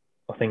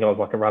I think I was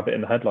like a rabbit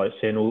in the headlights,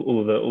 seeing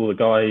all the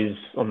guys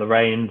on the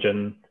range,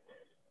 and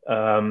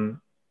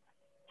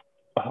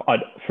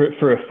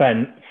through a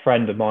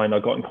friend of mine, I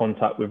got in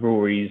contact with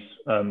Rory's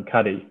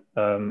caddy,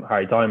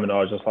 Harry Diamond. I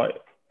was just like,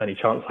 any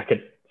chance I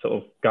could sort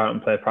of go out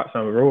and play a practice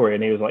round with Rory?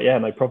 And he was like, yeah,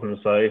 no problem.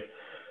 So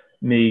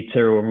me,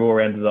 Tyrrell, and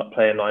Rory ended up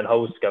playing 9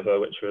 holes together,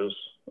 which was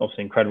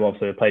obviously incredible.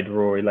 Obviously, I played with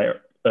Rory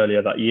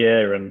earlier that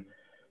year, and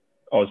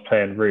I was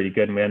playing really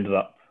good, and we ended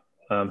up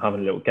having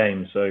a little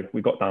game. So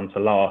we got down to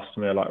last,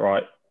 and we were like,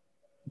 right,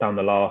 down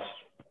the last,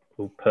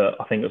 we'll put,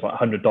 I think it was like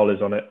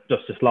 $100 on it,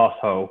 just this last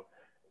hole,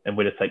 and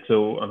winner takes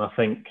all. And I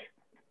think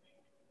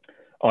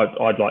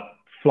I'd like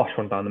flush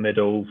one down the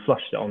middle,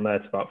 flushed it on there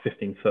to about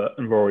 15 foot,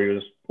 and Rory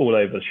was all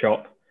over the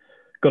shop,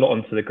 got it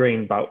onto the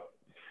green about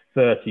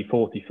 30,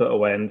 40 foot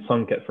away and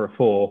sunk it for a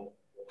 4.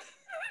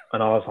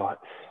 And I was like,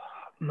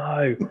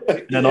 no.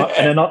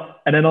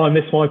 And then I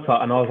missed my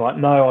putt, and I was like,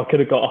 no, I could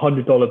have got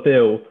 $100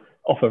 bill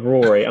off of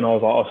Rory, and I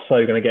was like, I was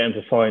so going to get him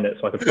to sign it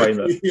so I could frame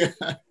it. Yeah.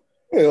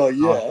 Oh,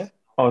 yeah.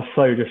 I was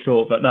so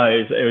distraught, but no,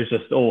 it was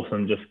just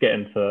awesome just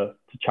getting to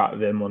chat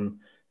with him on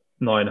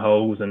 9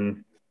 holes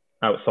and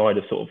outside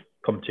of sort of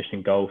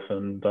competition golf.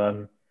 And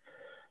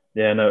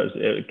it was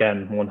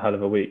again one hell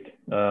of a week.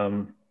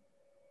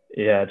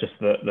 Just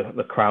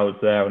the crowds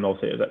there, and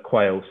obviously it was at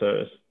Quail, so it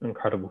was an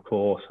incredible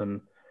course.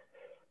 And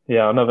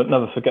I'll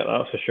never forget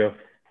that, for sure.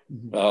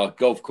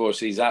 Golf course,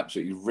 he's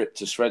absolutely ripped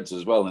to shreds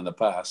as well in the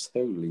past.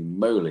 Holy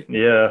moly!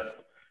 Yeah,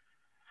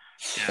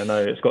 no,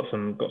 it's got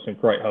some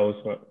great holes.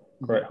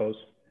 Great holes.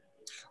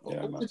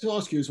 I wanted to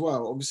ask you as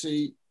well.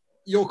 Obviously,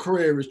 your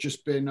career has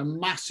just been a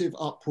massive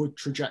upward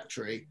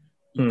trajectory.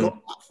 You got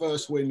that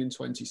first win in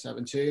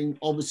 2017.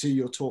 Obviously,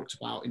 you're talked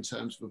about in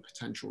terms of a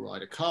potential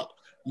Ryder Cup.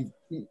 You've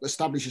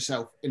established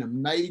yourself in a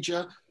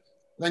major.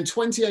 Then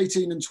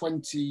 2018 and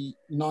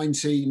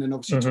 2019, and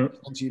obviously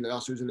 2020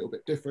 last year was a little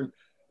bit different.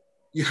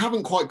 You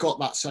haven't quite got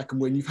that second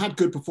win. You've had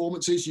good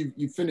performances.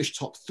 You've finished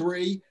top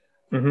 3.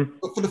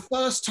 But for the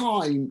first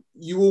time,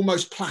 you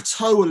almost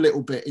plateau a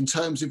little bit in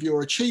terms of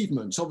your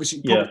achievements.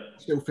 Obviously, you probably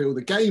still feel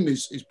the game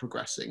is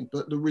progressing,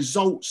 but the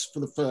results for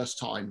the first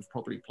time have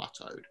probably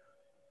plateaued.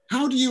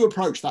 How do you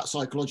approach that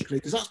psychologically?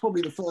 Because that's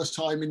probably the first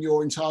time in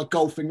your entire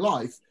golfing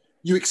life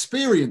you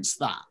experience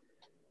that.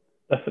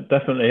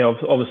 Definitely.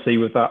 Obviously,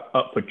 with that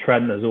upward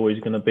trend, there's always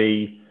going to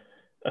be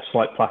a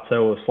slight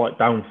plateau or a slight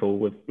downfall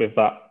with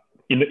that.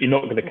 You're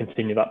not going to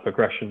continue that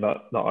progression that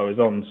I was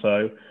on.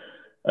 So,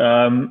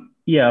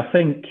 I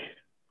think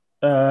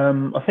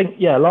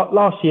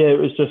last year it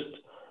was just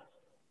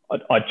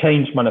I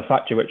changed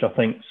manufacturer, which I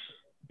think's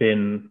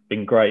been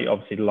great.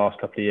 Obviously, the last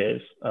couple of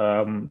years,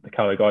 the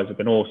Callaway guys have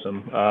been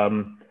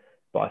awesome.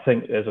 But I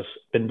think there's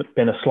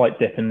been a slight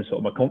dip in sort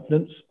of my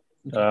confidence,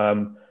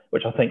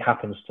 which I think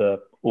happens to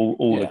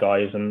all the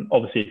guys. And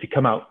obviously, if you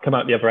come out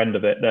the other end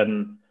of it,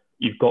 then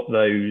you've got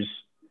those,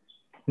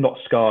 not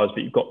scars,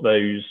 but you've got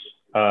those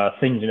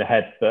things in your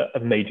head that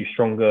have made you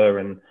stronger,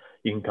 and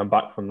you can come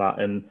back from that.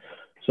 And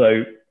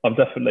so I'm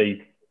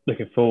definitely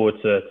looking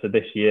forward to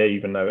this year,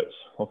 even though it's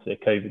obviously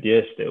a COVID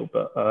year still.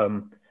 But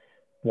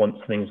once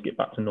things get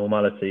back to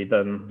normality,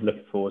 then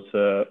looking forward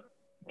to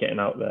getting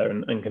out there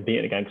and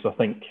competing again. Because I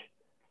think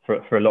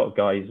for a lot of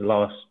guys, the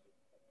last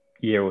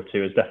year or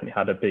two has definitely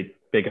had a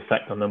big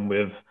effect on them,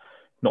 with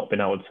not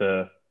being able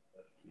to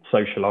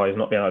socialise,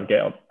 not being able to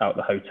get out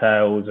the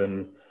hotels.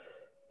 And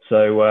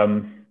so,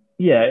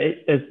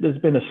 there's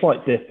been a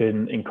slight dip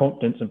in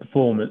confidence and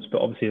performance, but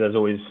obviously it's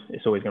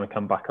always going to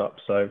come back up.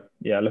 So,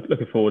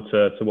 looking forward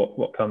to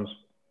what comes.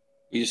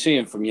 You see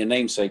him from your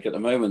namesake at the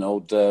moment,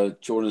 old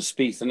Jordan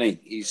Spieth, isn't he?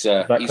 He's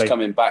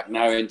coming back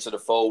now into the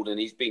fold, and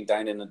he's been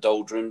down in the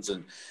doldrums.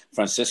 And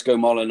Francisco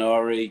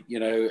Molinari,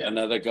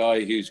 another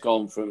guy who's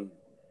gone from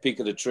peak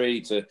of the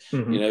tree to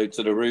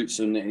to the roots,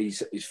 and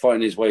he's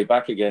finding his way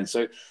back again.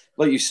 So,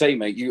 like you say,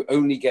 mate, you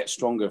only get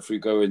stronger through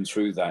going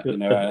through that.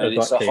 And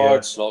it's a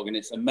hard slog, and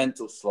it's a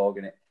mental slog,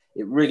 and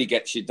it really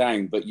gets you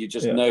down. But you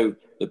just know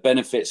the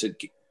benefits of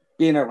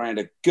being around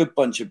a good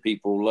bunch of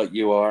people like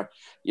you are,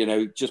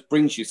 just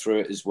brings you through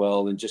it as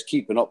well. And just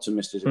keeping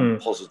optimistic and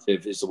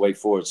positive is the way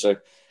forward. So,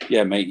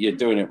 yeah, mate, you're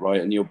doing it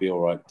right, and you'll be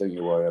all right. Don't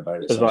you worry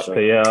about it.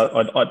 Exactly. Yeah,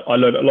 I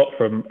learned a lot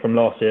from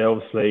last year.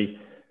 Obviously,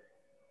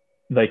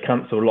 they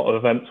cancelled a lot of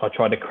events. I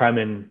tried to cram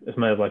in as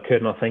many as I could,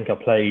 and I think I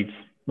played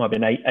might have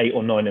been 8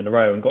 or 9 in a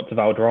row, and got to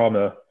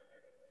Valderrama.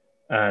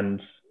 And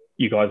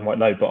you guys might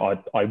know,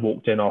 but I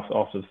walked in after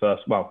the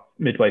first,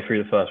 midway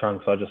through the first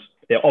round. So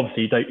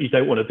obviously you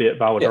don't want to be at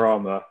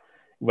Valderrama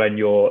when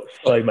you're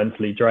so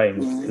mentally drained,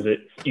 because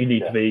you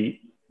need to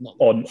be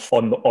on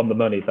the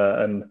money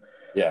there. And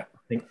I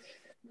think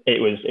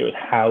it was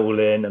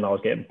howling, and I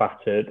was getting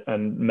battered,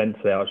 and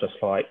mentally I was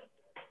just like,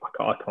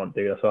 I can't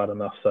do this. I had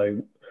enough.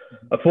 So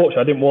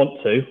unfortunately, I didn't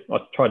want to. I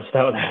tried to stay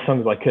out there as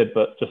long as I could,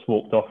 but just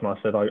walked off, and I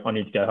said I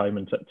need to go home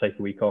and take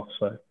a week off.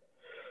 So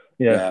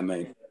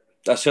mate,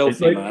 that's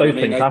healthy, man. Those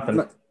things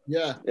happen.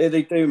 Yeah,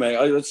 they do, mate.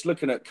 I was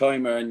looking at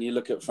Keimer, and you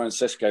look at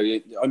Francisco.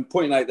 I'm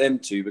pointing out them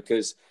two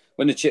because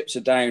when the chips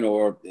are down,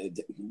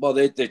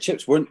 their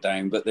chips weren't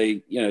down, but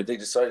they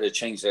decided to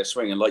change their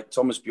swing. And like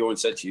Thomas Bjorn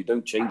said to you,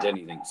 don't change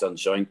anything,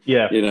 sunshine.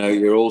 Yeah,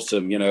 you're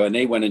awesome. And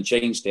they went and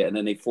changed it, and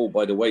then they fall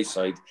by the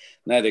wayside.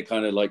 Now they're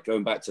kind of like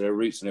going back to their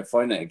roots, and they're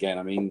finding it again.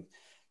 I mean,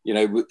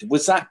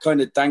 was that kind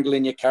of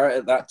dangling your carrot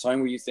at that time?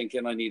 Were you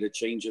thinking I need a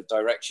change of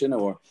direction,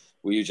 or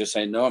were you just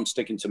saying no, I'm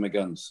sticking to my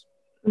guns?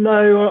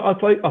 No, I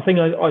think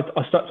I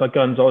stuck to my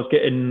guns. I was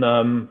getting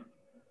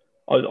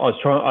I was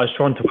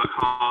trying to work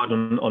hard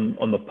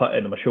on the putting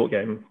and my short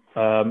game,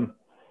 and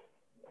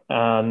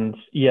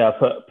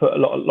put a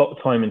lot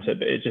of time into it.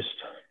 But it just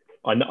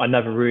I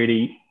never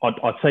really.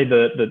 I'd say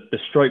the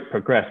stroke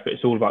progressed, but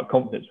it's all about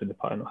confidence with the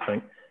putting. I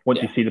think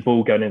once you see the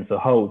ball going into the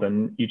hole,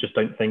 then you just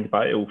don't think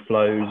about it. It all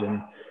flows,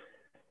 and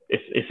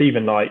it's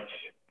even like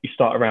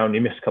start around,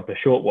 you miss a couple of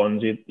short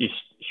ones, you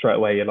straight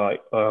away you're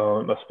like, oh,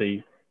 it must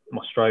be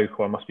my stroke,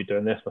 or I must be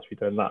doing this, must be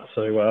doing that.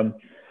 So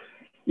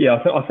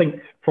I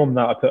think from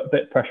that I put a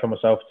bit of pressure on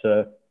myself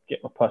to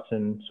get my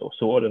putting sort of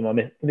sorted,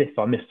 and if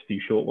I missed a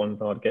few short ones,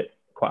 then I'd get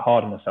quite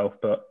hard on myself.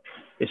 But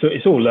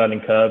it's all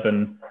learning curve,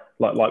 and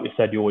like we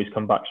said, you always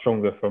come back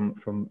stronger from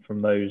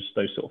those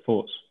sort of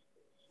thoughts.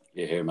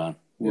 You're here, man.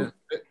 Yeah,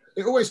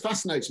 it always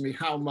fascinates me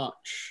how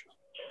much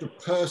the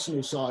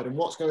personal side and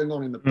what's going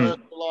on in the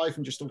personal life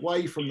and just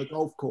away from the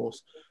golf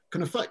course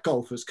can affect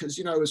golfers. Because,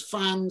 you know, as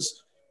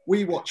fans,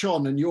 we watch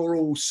on and you're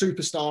all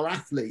superstar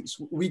athletes.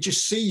 We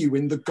just see you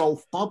in the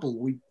golf bubble.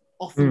 We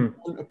often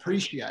don't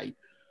appreciate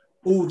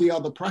all the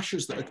other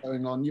pressures that are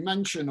going on. You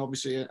mentioned,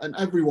 obviously, and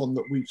everyone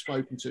that we've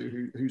spoken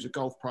to who's a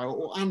golf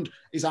pro and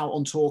is out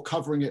on tour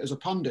covering it as a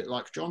pundit,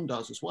 like John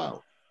does as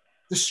well.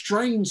 The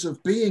strains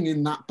of being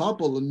in that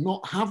bubble and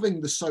not having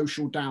the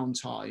social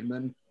downtime.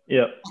 And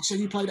so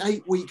you played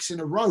 8 weeks in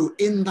a row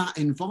in that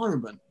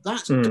environment.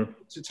 That's got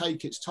to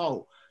take its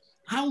toll.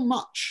 How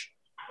much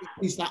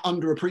is that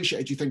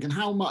underappreciated, do you think? And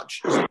how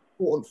much is it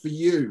important for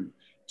you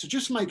to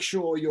just make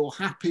sure you're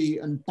happy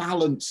and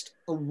balanced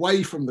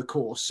away from the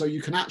course so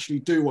you can actually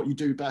do what you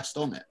do best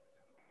on it?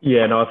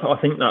 Yeah, no, I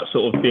think that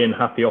sort of being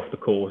happy off the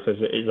course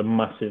is a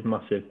massive,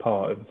 massive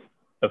part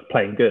of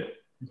playing good.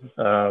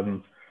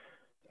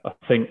 I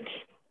think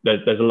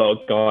there's a lot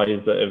of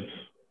guys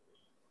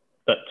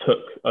that took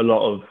a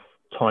lot of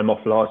time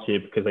off last year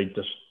because they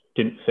just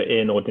didn't fit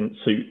in or didn't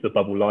suit the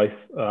bubble life.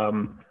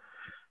 And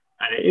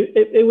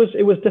it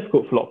was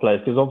difficult for a lot of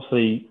players because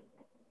obviously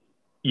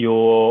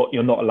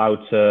you're not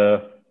allowed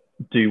to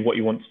do what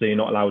you want to do. You're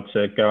not allowed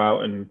to go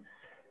out and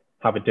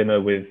have a dinner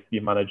with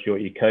your manager or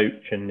your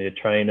coach and your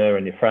trainer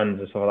and your friends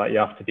and stuff like that. You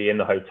have to be in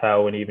the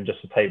hotel and even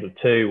just a table of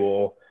two,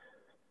 or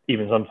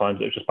even sometimes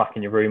it was just back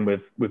in your room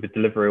with a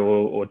delivery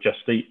or just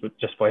eat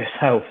just by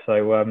yourself.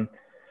 So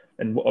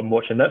and I'm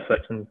watching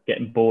Netflix and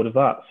getting bored of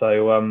that.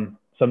 So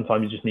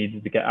sometimes you just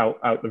needed to get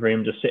out the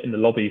room, just sit in the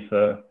lobby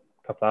for a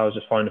couple of hours,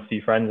 just find a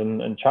few friends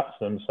and chat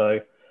to them. So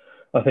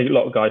I think a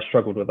lot of guys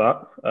struggled with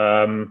that.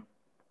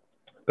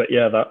 But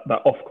yeah,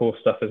 that off-course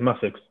stuff is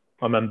massive.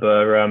 I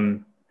remember, I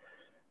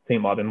think it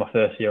might have been my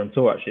first year on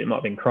tour, actually. It might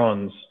have been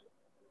Kranz.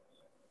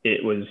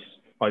 It was,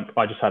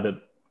 I just had a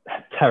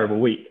terrible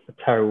week.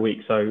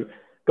 So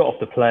got off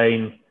the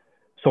plane,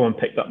 someone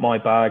picked up my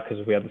bag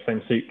because we had the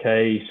same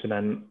suitcase. And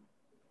then,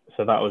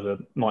 so that was a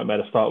nightmare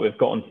to start with.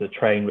 Got onto the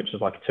train, which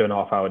was like a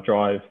 2.5 hour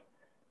drive,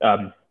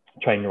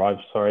 train drive,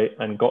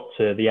 and got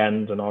to the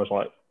end and I was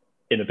like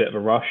in a bit of a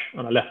rush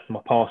and I left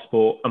my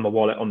passport and my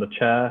wallet on the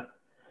chair,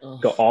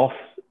 got off,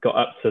 got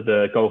up to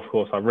the golf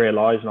course. I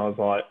realized and I was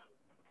like,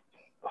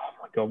 oh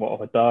my God, what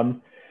have I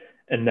done?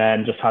 And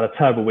then just had a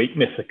terrible week,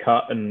 missed a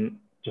cut and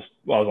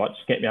I was like,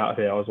 just get me out of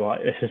here. I was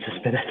like, this has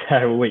just been a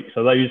terrible week.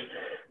 So those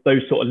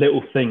sort of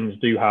little things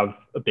do have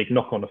a big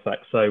knock-on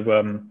effect.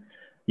 So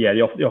yeah,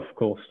 the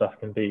off-course stuff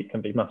can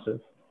be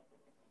massive.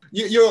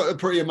 You're a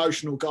pretty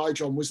emotional guy,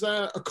 John. Was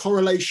there a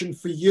correlation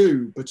for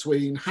you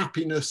between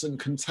happiness and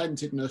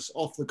contentedness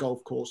off the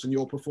golf course and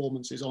your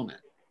performances on it?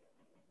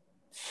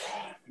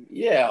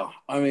 Yeah,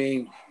 I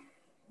mean,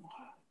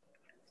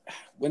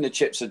 when the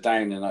chips are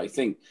down, and I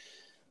think,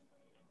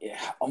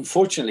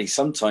 unfortunately,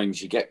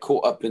 sometimes you get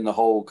caught up in the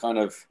whole kind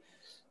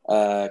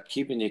of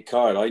keeping your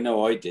card. I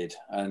know I did.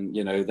 And,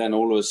 then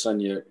all of a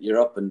sudden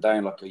you're up and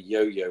down like a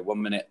yo-yo.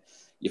 1 minute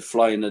you're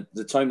flying.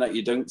 The time that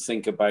you don't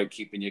think about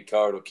keeping your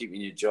card or keeping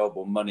your job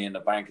or money in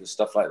the bank and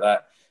stuff like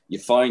that, you're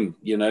fine.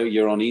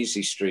 You're on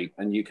easy street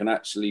and you can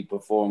actually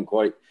perform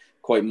quite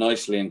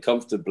nicely and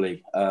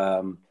comfortably.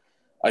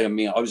 I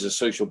mean, I was a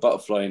social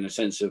butterfly in the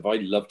sense of I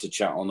love to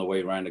chat on the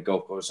way around the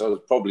golf course. I was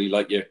probably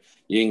like your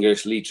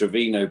English Lee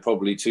Trevino,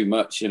 probably too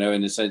much,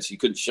 in the sense you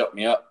couldn't shut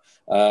me up.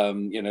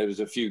 There's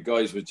a few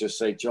guys would just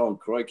say, John,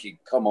 crikey,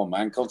 come on,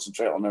 man,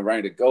 concentrate on a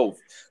round of golf.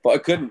 But I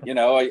couldn't,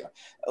 I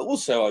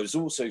was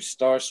also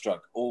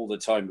starstruck all the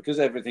time because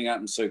everything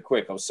happened so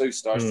quick. I was so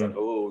starstruck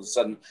all of a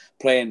sudden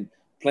playing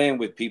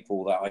with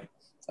people that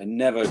I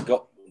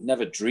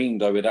never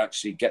dreamed I would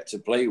actually get to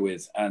play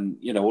with. And,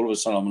 all of a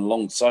sudden I'm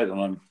alongside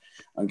and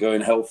I'm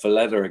going hell for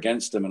leather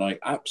against them, and I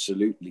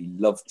absolutely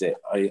loved it.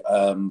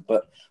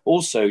 But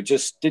also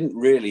just didn't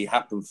really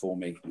happen for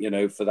me,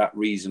 for that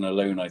reason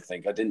alone. I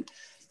think I didn't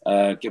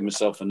give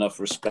myself enough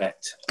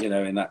respect,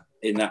 in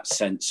that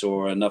sense,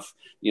 or enough,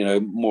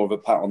 more of a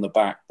pat on the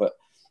back. But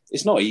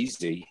it's not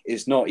easy.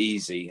 It's not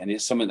easy, and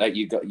it's something that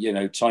you got.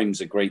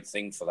 Time's a great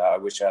thing for that. I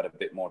wish I had a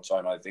bit more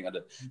time. I think I'd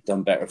have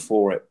done better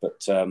for it.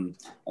 But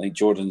I think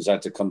Jordan's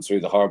had to come through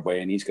the hard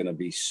way, and he's going to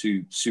be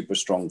super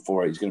strong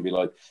for it. He's going to be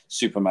like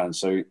Superman.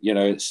 So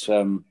it's.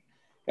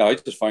 I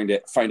just find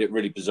it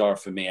really bizarre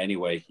for me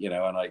anyway. And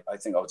I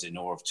think I was in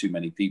awe of too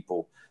many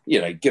people.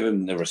 Give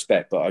them the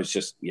respect, but I was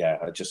just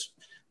I just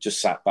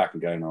sat back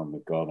and going, oh my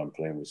God, I'm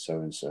playing with so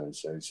and so and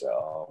so. So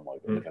oh my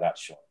God, look at that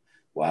shot.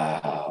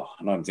 Wow.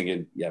 And I'm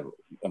thinking,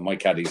 and my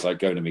caddy's like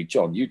going to me,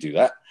 John, you do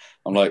that.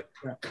 I'm like,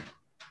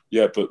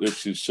 yeah, but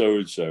this is so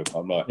and so.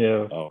 I'm like,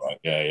 Yeah. all right,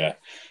 yeah.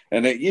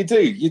 And you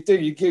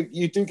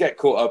do get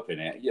caught up in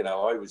it. You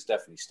know, I was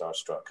definitely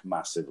starstruck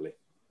massively.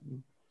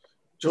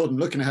 Jordan,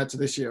 looking ahead to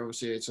this year,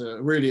 obviously it's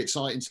a really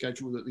exciting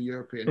schedule that the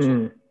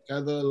European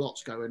together.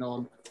 Lots going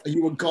on. Are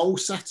you a goal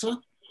setter,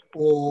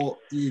 or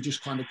do you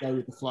just kind of go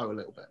with the flow a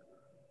little bit?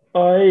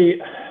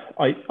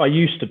 I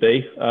used to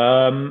be.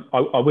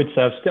 I would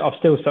say I've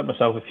still set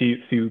myself a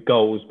few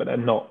goals, but they're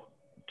not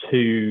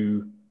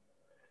too.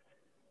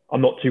 I'm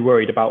not too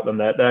worried about them.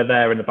 They're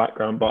there in the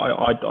background, but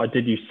I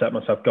did used to set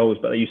myself goals,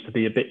 but they used to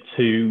be a bit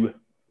too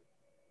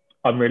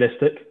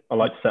unrealistic. I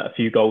like to set a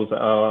few goals that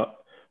are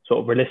sort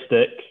of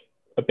realistic,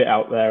 a bit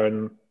out there,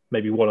 and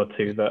maybe one or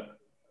two that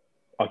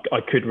I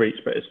could reach,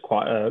 but it's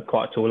quite a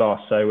tall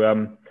ask.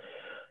 So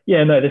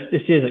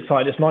this year's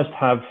exciting. It's nice to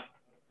have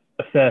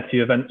a fair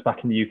few events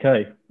back in the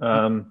UK.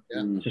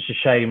 It's just a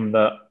shame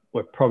that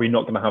we're probably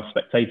not going to have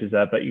spectators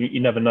there, but you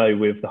never know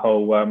with the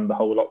whole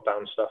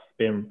lockdown stuff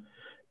being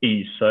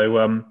eased.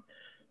 So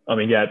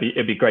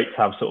it'd be great to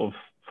have sort of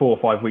 4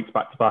 or 5 weeks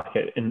back to back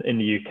in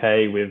the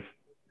UK with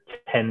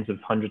tens of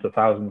hundreds of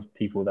thousands of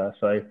people there.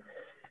 So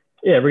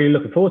yeah, really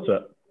looking forward to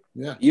it.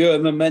 Yeah, you're a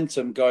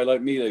momentum guy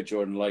like me though,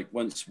 Jordan. Like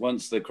once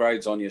the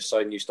crowd's on your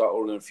side and you start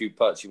holding a few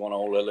putts, you want to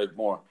hold a little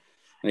more,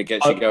 and it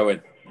gets you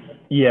going.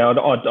 Yeah,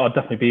 I'd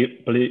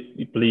definitely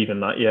believe in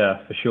that.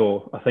 Yeah, for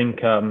sure. I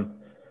think a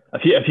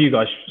few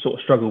guys sort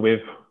of struggle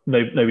with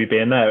nobody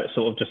being there. It's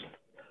sort of just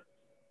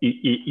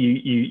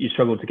you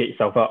struggle to get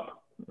yourself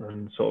up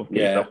and sort of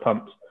get yourself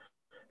pumped,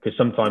 because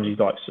sometimes you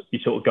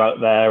sort of go out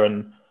there,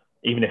 and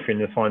even if you're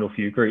in the final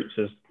few groups,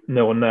 there's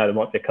no one there. There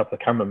might be a couple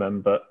of cameramen,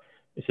 but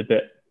it's a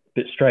bit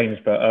strange.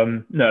 But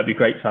no, it'd be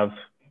great to have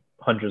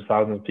hundreds of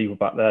thousands of people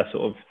back there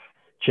sort of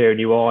cheering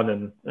you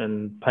on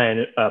and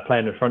playing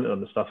in front of them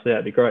and stuff. So yeah,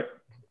 it'd be great.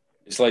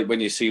 It's like when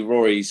you see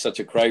Rory, he's such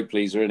a crowd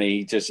pleaser, and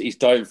he's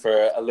down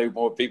for a lot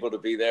more people to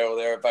be there or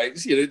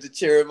thereabouts, to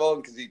cheer him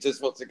on, because he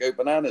just wants to go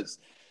bananas.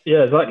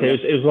 Yeah, exactly. Yeah.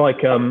 It was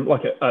like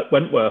at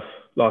Wentworth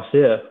last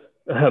year.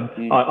 I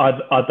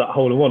had that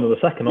hole in one on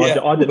the second.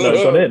 Yeah. I didn't know it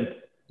had gone in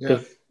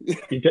because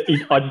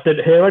I just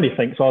didn't hear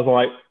anything. So I was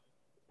like,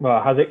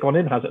 well, has it gone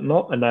in? Has it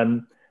not? And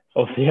then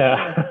obviously,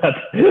 yeah.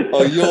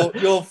 Oh,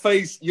 your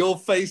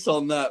face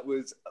on that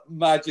was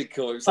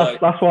magical. It was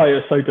that's why it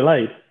was so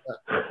delayed.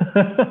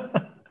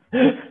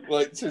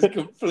 Like just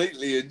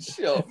completely in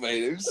shock,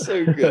 mate. It was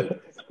so good.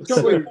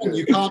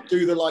 You can't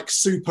do the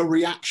super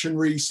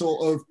reactionary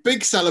sort of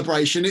big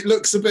celebration. It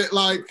looks a bit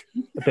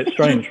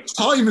strange.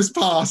 Time has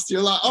passed.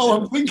 You're like, oh,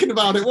 I'm thinking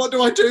about it. What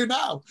do I do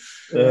now?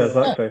 Yeah,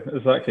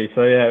 exactly.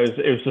 So yeah,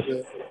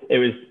 it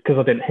was because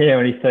I didn't hear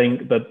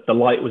anything. The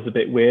light was a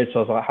bit weird. So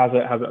I was like,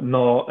 has it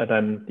not? And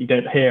then you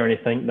don't hear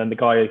anything. And then the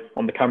guy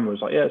on the camera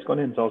was like, yeah, it's gone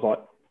in. So I was like,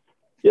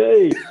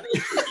 yay.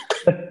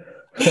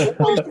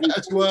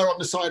 As you were on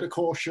the side of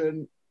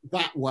caution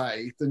that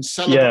way than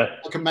celebrate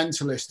like a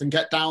mentalist and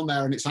get down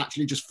there and it's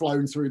actually just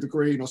flown through the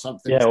green or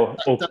something. Yeah, or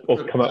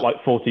come up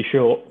like 40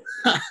 short.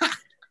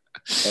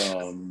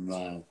 Oh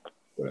man.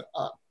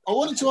 I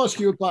wanted to ask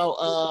you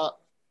about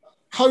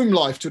home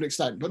life to an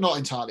extent, but not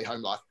entirely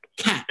home life.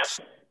 Cats.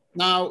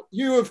 Now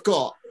you have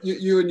got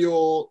you and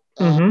your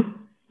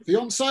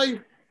fiance,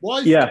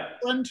 wife,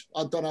 friend.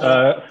 I don't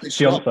know.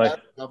 Fiance. I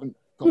haven't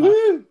got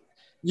that.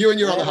 You and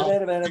your other half.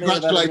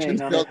 Congratulations.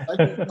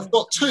 I've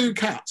got 2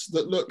 cats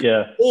that look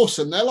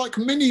awesome. They're like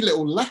mini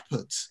little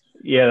leopards.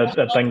 Yeah,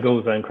 they're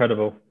Bengals. They're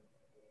incredible.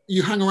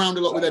 You hang around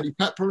a lot with Eddie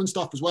Pepper and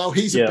stuff as well.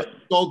 He's a big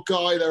dog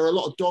guy. There are a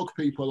lot of dog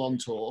people on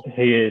tour.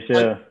 He is,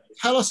 yeah.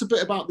 Tell us a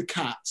bit about the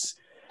cats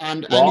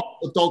and any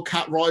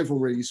dog-cat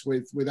rivalries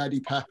with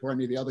Eddie Pepper or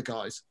any of the other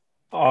guys.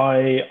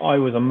 I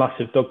was a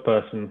massive dog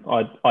person.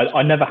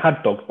 I never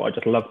had dogs, but I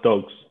just love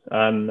dogs.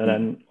 And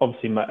then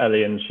obviously met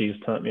Ellie, and she's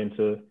turned me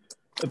into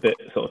a bit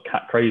sort of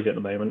cat crazy at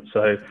the moment.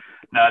 So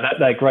no,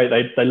 they're great.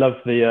 They love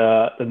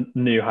the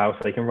new house.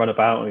 They can run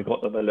about, and we've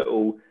got them a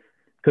little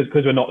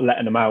because we're not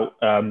letting them out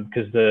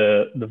because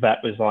the vet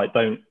was like,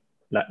 don't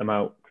let them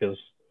out because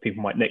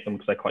people might nick them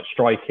because they're quite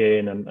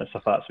striking and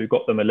stuff like that. So we've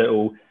got them a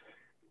little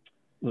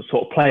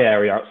sort of play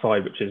area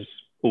outside, which is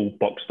all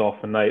boxed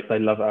off, and they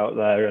love it out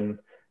there. And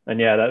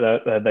yeah,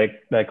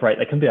 they're great.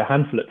 They can be a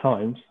handful at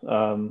times,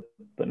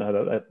 but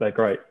no, they're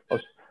great. I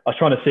was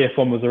trying to see if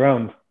one was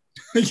around.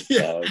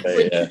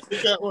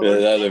 That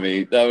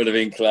would have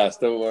been class.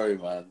 Don't worry,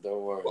 man.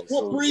 Don't worry.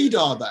 What breed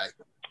are they?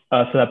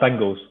 So they're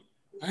Bengals.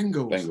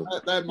 Bengals.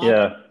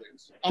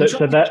 They're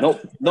so they're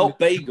not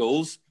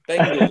bagels.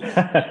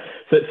 Bengals.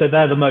 so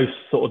they're the most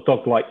sort of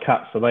dog-like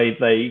cats. So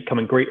they come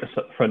and greet us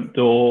at the front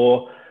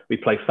door. We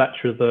play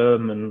fetch with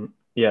them, and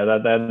yeah,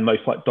 they're the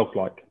most like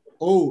dog-like.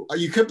 Oh,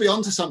 you could be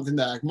onto something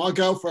there. My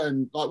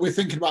girlfriend, we're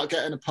thinking about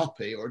getting a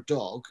puppy or a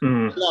dog.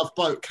 I love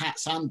both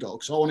cats and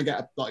dogs, so I want to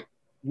get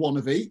one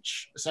of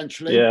each,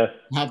 essentially. Yeah.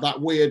 Have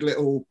that weird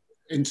little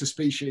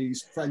interspecies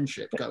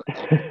friendship going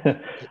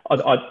on.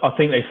 I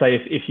think they say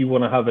if you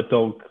want to have a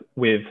dog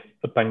with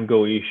a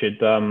Bengal, you should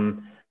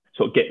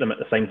sort of get them at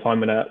the same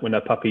time when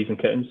they're puppies and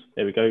kittens.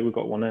 There we go. We've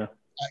got one now.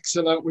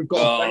 Excellent. We've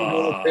got a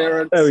Bengal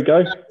appearance. There we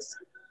go.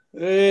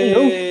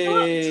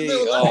 Hey!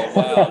 Oh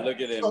wow! Look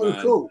at him, so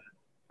man. Cool.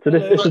 So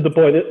this is the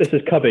boy. This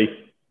is Cubby.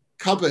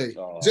 Cubby.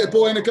 Is it a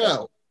boy and a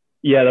girl?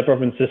 Yeah, they're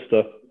brother and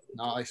sister.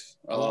 Nice.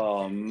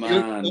 Oh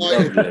man,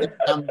 lovely.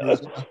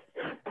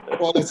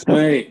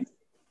 Hey,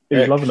 he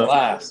was loving it.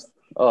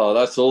 Oh,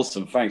 that's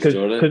awesome. Thanks,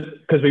 Jordan.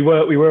 Because we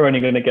were only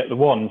going to get the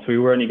one, so we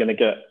were only going to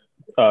get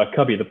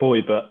Cubby, the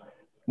boy. But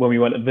when we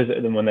went and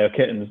visited them when they were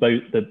kittens,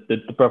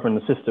 the brother and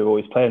the sister were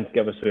always playing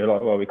together. So we were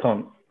like, well, we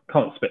can't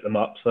split them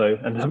up. So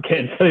ended up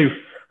getting two.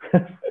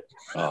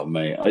 Oh,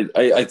 mate,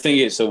 I think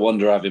it's a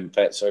wonder having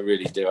pets. I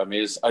really do. I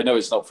mean, I know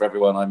it's not for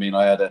everyone. I mean,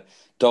 I had a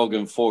dog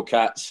and 4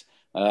 cats.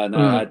 And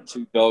I had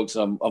 2 dogs.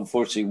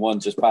 Unfortunately, one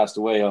just passed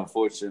away,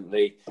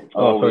 unfortunately.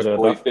 Our oldest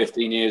boy,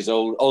 15 years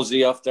old.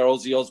 Ozzy after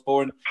Ozzy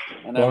Osbourne.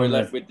 And now we're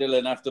left with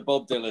Dylan after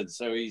Bob Dylan.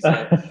 So he's,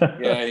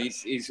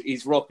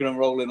 he's rocking and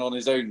rolling on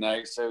his own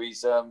now. So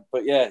he's,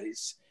 but yeah,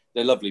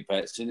 they're lovely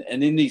pets.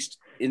 And in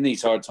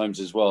these hard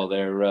times as well,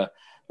 they're a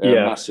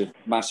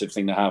massive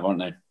thing to have, aren't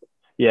they?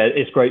 Yeah,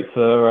 it's great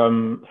for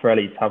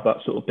Ellie to have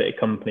that sort of bit of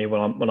company when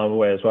I'm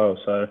away as well.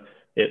 So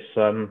it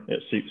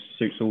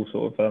suits all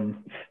sort of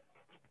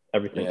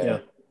everything. Yeah,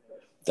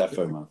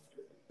 definitely, man.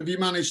 Have you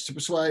managed to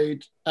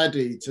persuade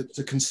Eddie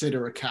to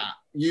consider a cat?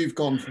 You've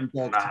gone from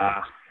dog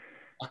to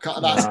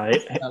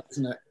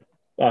isn't it?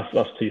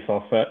 That's too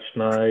far fetched.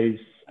 No,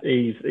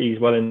 he's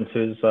well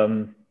into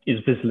his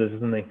visitors,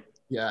 isn't he?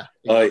 Yeah.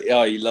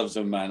 He loves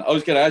them, man. I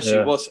was going to ask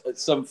you, what's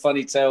some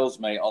funny tales,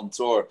 mate, on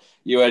tour?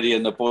 You, Eddie,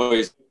 and the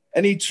boys.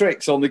 Any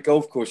tricks on the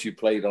golf course you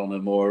played on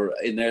them, or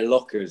in their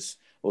lockers,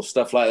 or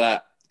stuff like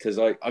that? Because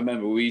I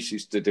remember we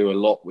used to do a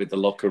lot with the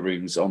locker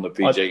rooms on the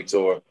PGA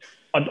Tour.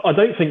 I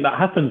don't think that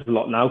happens a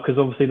lot now, because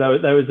obviously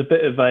there was a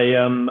bit of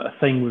a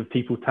thing with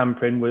people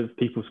tampering with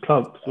people's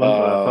clubs.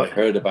 I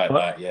heard about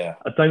that, yeah.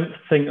 I don't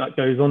think that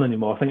goes on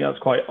anymore. I think that's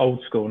quite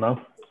old school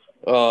now.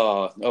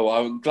 Oh,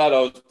 I'm glad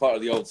I was part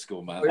of the old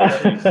school, man.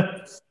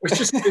 It's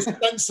just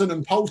Benson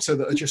and Poulter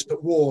that are just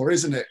at war,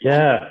 isn't it?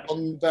 Yeah.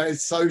 On their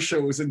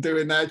socials and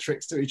doing their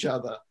tricks to each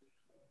other.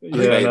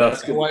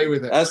 That's away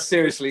with it. That's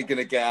seriously going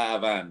to get out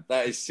of hand.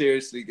 That is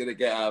seriously going to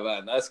get out of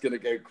hand. That's going to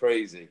go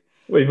crazy.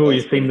 We've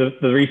always seen the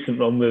recent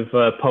one with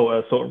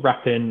Poulter sort of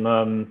wrapping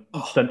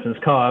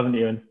Stenson's car, haven't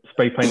you? And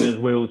spray painting his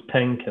wheels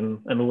pink and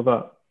all of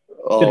that.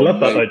 You'd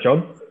love that though,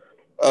 John.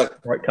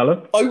 Right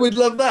colour. I would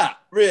love that.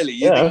 Really?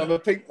 You think I'm a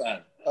pink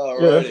man? Oh,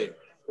 really?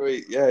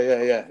 Sweet.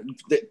 Yeah.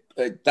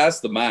 That's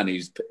the man who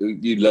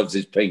loves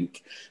his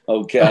pink.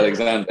 Okay,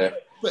 Alexander.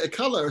 Bit of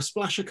colour, a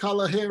splash of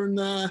colour here and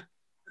there.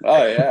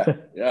 Oh,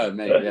 yeah,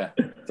 mate, yeah,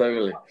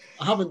 totally.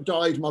 I haven't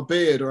dyed my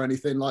beard or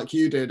anything like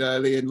you did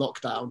early in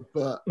lockdown,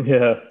 but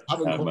I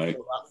haven't gone that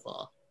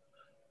far.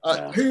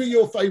 Who are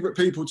your favourite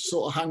people to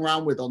sort of hang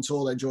around with on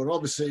tour then, Jordan?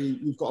 Obviously,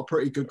 you've got a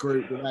pretty good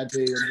group with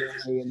Eddie and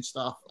Rory and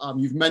stuff.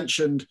 You've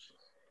mentioned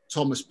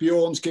Thomas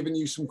Bjorn's given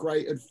you some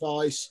great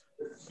advice.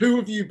 Who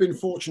have you been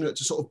fortunate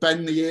to sort of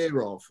bend the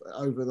ear of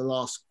over the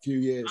last few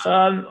years?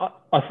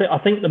 I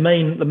think the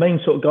main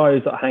sort of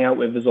guys that I hang out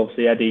with is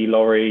obviously Eddie,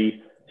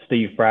 Laurie,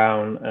 Steve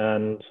Brown,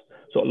 and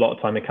sort of a lot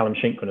of time with Callum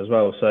Shinkman as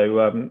well.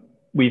 So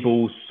we've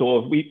all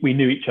sort of we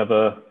knew each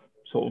other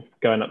sort of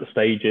going up the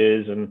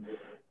stages, and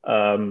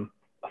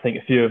I think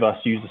a few of us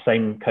use the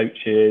same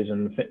coaches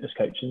and fitness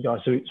coaches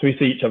guys. So we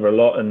see each other a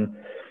lot, and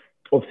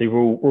obviously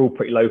we're all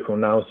pretty local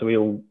now, so we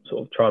all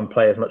sort of try and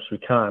play as much as we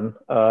can.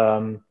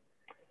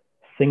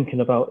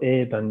 Thinking about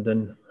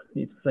airbending,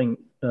 you think.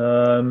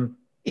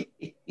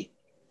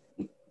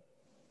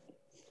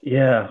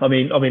 Yeah, I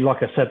mean,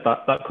 like I said,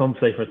 that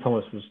conversation with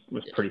Thomas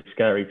was pretty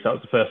scary, because that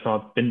was the first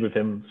time I've been with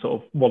him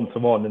sort of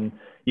one-to-one, and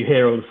you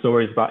hear all the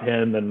stories about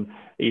him, and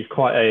he's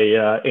quite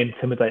a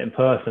intimidating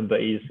person, but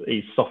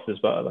he's soft as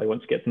butter. They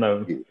want to get to know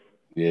him.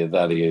 Yeah,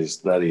 that he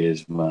is,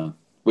 man.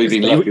 We've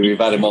been lucky. We've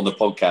had him on the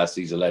podcast.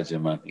 He's a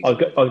legend, man. I was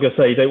going to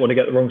say, you don't want to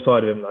get the wrong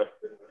side of him, though.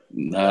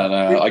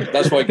 No.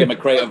 That's why I give him a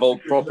crate of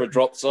old proper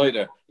drop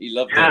cider. He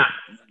loved it.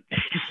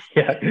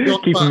 Yeah,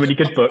 keep him really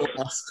good book.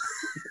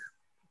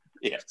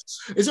 Yeah.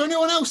 Is there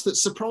anyone else that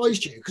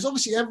surprised you? Because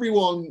obviously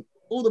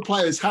all the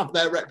players have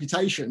their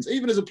reputations.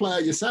 Even as a player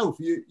yourself,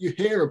 you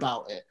hear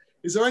about it.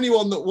 Is there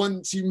anyone that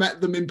once you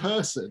met them in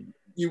person,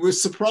 you were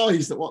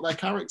surprised at what their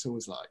character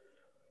was like?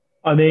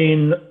 I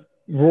mean,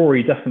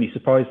 Rory definitely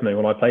surprised me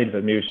when I played with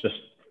him. He was just,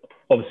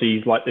 obviously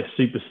he's like this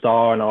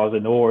superstar, and I was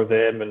in awe of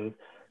him, and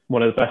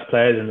one of the best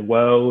players in the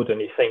world. And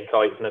you think,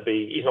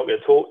 he's not going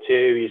to talk to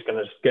you, he's going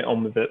to just get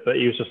on with it. But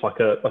he was just like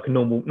a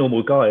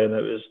normal guy, and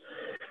it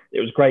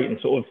was great. And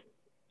sort of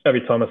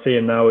every time I see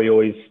him now, he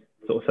always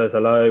sort of says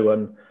hello.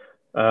 And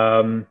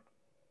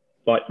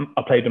like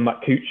I played with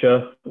Matt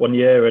Kuchar one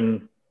year,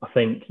 and I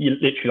think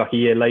literally like a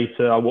year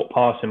later, I walked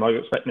past him. I was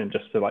expecting him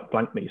just to like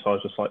blank me, so I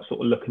was just like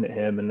sort of looking at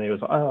him, and he was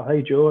like, "Oh,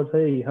 hey George,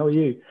 hey, how are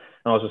you?"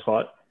 And I was just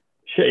like,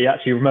 "Shit, he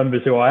actually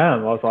remembers who I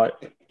am." I was like,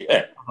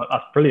 "Yeah,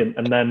 that's brilliant."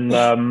 And then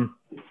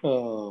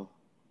who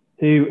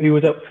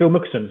was it? Phil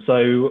Mickelson.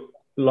 So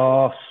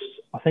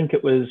I think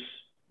it was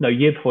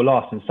year before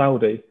last in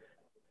Saudi.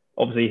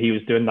 obviously he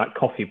was doing that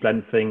coffee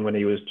blend thing when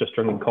he was just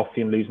drinking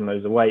coffee and losing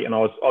loads of weight. And I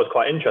was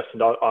quite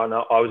interested. I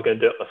was going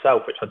to do it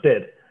myself, which I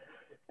did.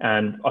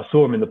 And I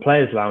saw him in the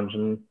players' lounge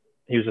and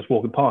he was just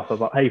walking past. I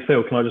was like, hey,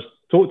 Phil, can I just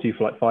talk to you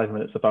for like 5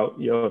 minutes about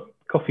your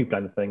coffee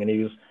blend thing? And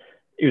he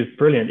was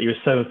brilliant. He was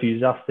so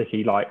enthusiastic.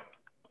 He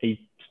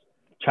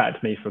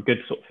chatted to me for a good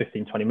sort of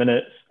 15, 20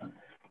 minutes,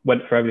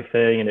 went for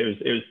everything, and it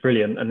was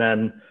brilliant. And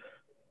then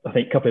I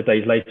think a couple of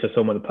days later, I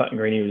saw him on the putting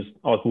green.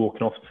 I was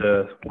walking off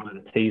to one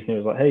of the tees and he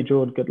was like, hey,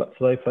 Jordan, good luck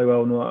today, play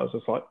well. And all that. I was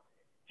just like,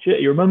 shit,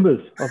 he remembers.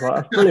 I was like,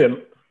 that's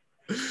brilliant.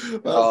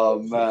 Oh,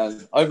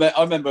 man.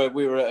 I remember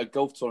we were at a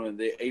golf tournament,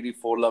 the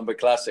 84 Lumber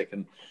Classic,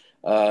 and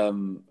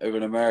over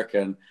in America.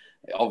 And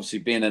obviously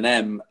being an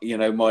M,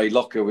 my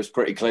locker was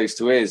pretty close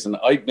to his. And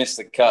I'd missed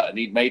the cut and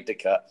he'd made the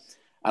cut.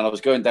 And I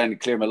was going down to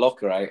clear my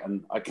locker out.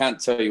 And I can't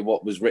tell you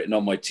what was written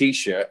on my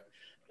T-shirt.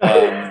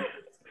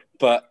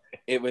 But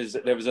there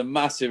was a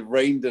massive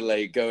rain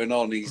delay going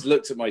on. He's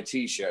looked at my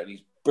T-shirt and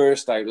he's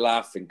burst out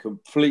laughing,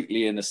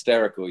 completely in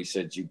hysterical. He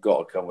said, "You've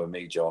got to come with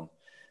me, John."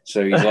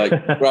 So he's like,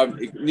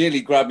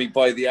 nearly grabbed me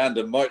by the hand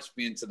and marched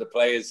me into the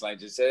players'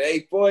 lounge and said,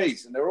 "Hey,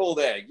 boys," and they're all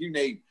there. You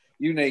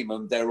name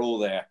them, they're all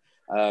there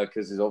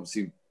because it's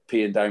obviously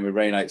peeing down with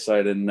rain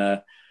outside. And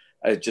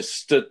I just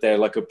stood there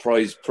like a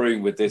prize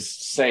prune with this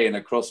saying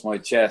across my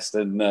chest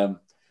and.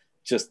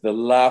 Just the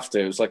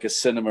laughter, it was like a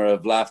cinema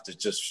of laughter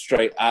just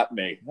straight at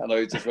me. And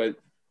I just went,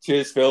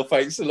 "Cheers, Phil,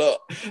 thanks a lot."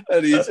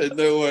 And he said,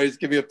 "No worries,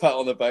 give me a pat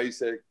on the back." He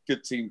said,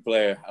 "Good team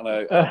player." And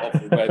I off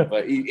he went.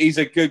 But he's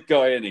a good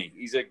guy, isn't he?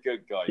 He's a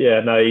good guy.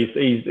 Yeah, no,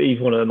 he's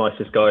one of the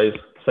nicest guys.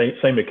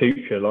 Same with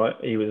Kuchar, like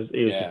he was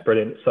just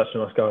brilliant, such a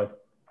nice guy.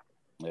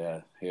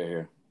 Yeah,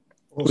 here.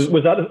 Awesome.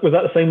 Was that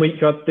the same week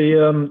you had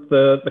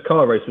the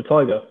car race with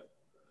Tiger?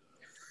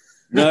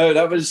 No,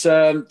 that was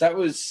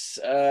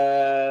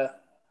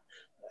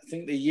I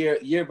think the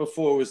year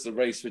before was the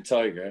race with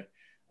Tiger.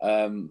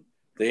 The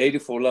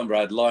 84 Lumber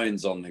had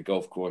lions on the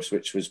golf course,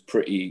 which was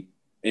pretty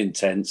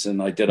intense.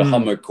 And I did a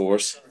Hummer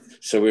course.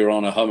 So we were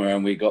on a Hummer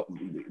and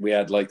we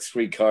had like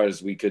 3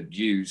 cars we could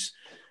use.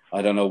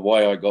 I don't know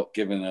why I got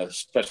given a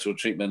special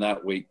treatment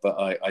that week, but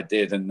I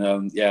did. And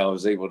I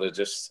was able to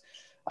just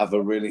have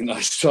a really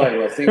nice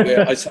time. I think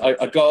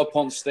I got up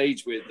on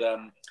stage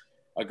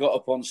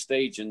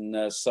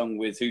and sung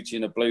with Hootie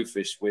and the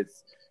Blowfish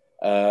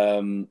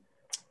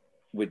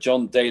with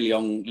John Daly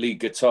on lead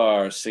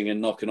guitar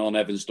singing "Knocking on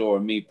Heaven's Door"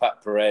 and me,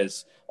 Pat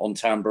Perez, on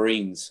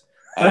tambourines.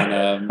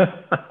 And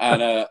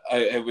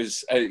it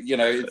was,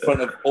 in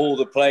front of all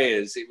the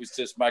players, it was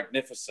just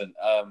magnificent.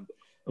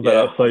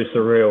 That's so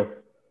surreal.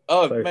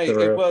 Oh, so mate,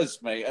 surreal. It was,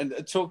 mate. And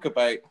talk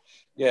about,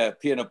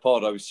 peeing a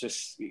pod. I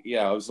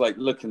was like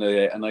looking at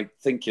it and like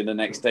thinking the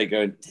next day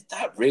going, did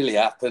that really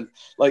happen?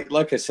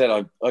 Like I said,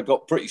 I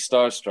got pretty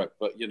starstruck,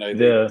 but,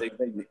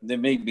 they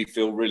made me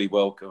feel really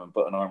welcome and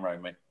put an arm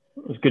around me.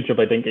 It was a good job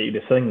I didn't get you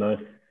to sing, though.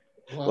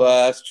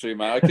 Well, that's true,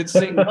 man. I could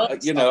sing,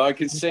 I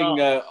could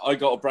sing, I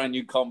got a brand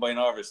new combine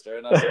harvester,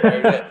 and that's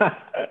about it.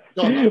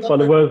 By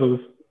the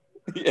Wurzels.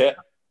 Yeah.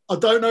 I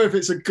don't know if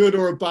it's a good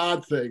or a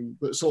bad thing,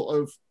 but sort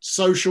of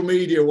social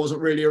media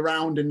wasn't really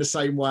around in the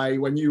same way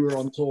when you were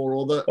on tour,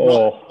 or that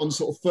on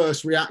sort of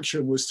first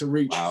reaction was to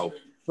reach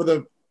for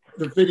the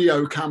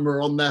video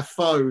camera on their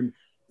phone.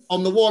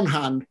 On the one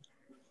hand,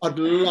 I'd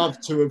love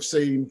to have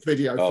seen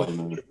video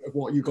of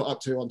what you got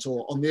up to on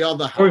tour. On the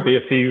other hand, probably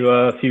a few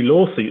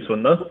lawsuits,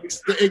 wouldn't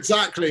there?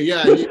 Exactly,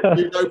 yeah.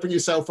 You'd open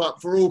yourself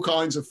up for all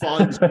kinds of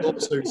fines and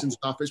lawsuits and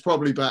stuff. It's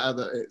probably better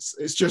that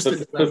it's just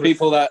for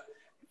people that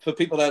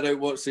don't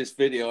watch this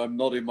video. I'm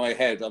nodding my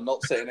head. I'm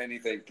not saying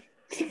anything.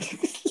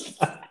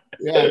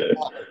 Yeah,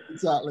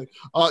 exactly.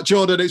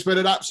 Jordan, it's been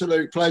an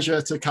absolute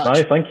pleasure to catch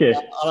you. Thank you.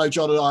 I know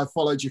John and I have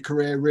followed your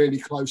career really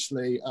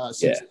closely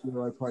since the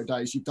EuroPro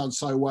days. You've done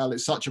so well.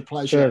 It's such a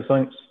pleasure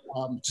thanks.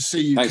 To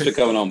see you. Thanks for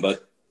coming on, bud.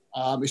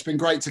 It's been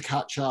great to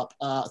catch up.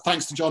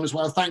 Thanks to John as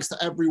well. Thanks to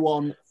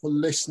everyone for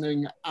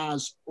listening,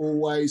 as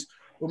always.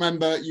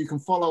 Remember, you can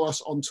follow us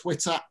on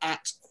Twitter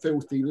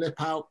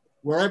 @FilthyLipOut.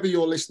 Wherever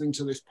you're listening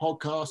to this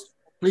podcast,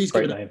 please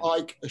give it a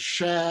like, a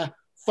share.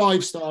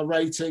 5-star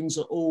ratings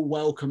are all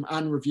welcome,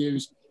 and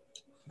reviews.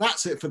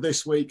 That's it for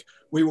this week.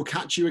 We will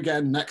catch you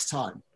again next time.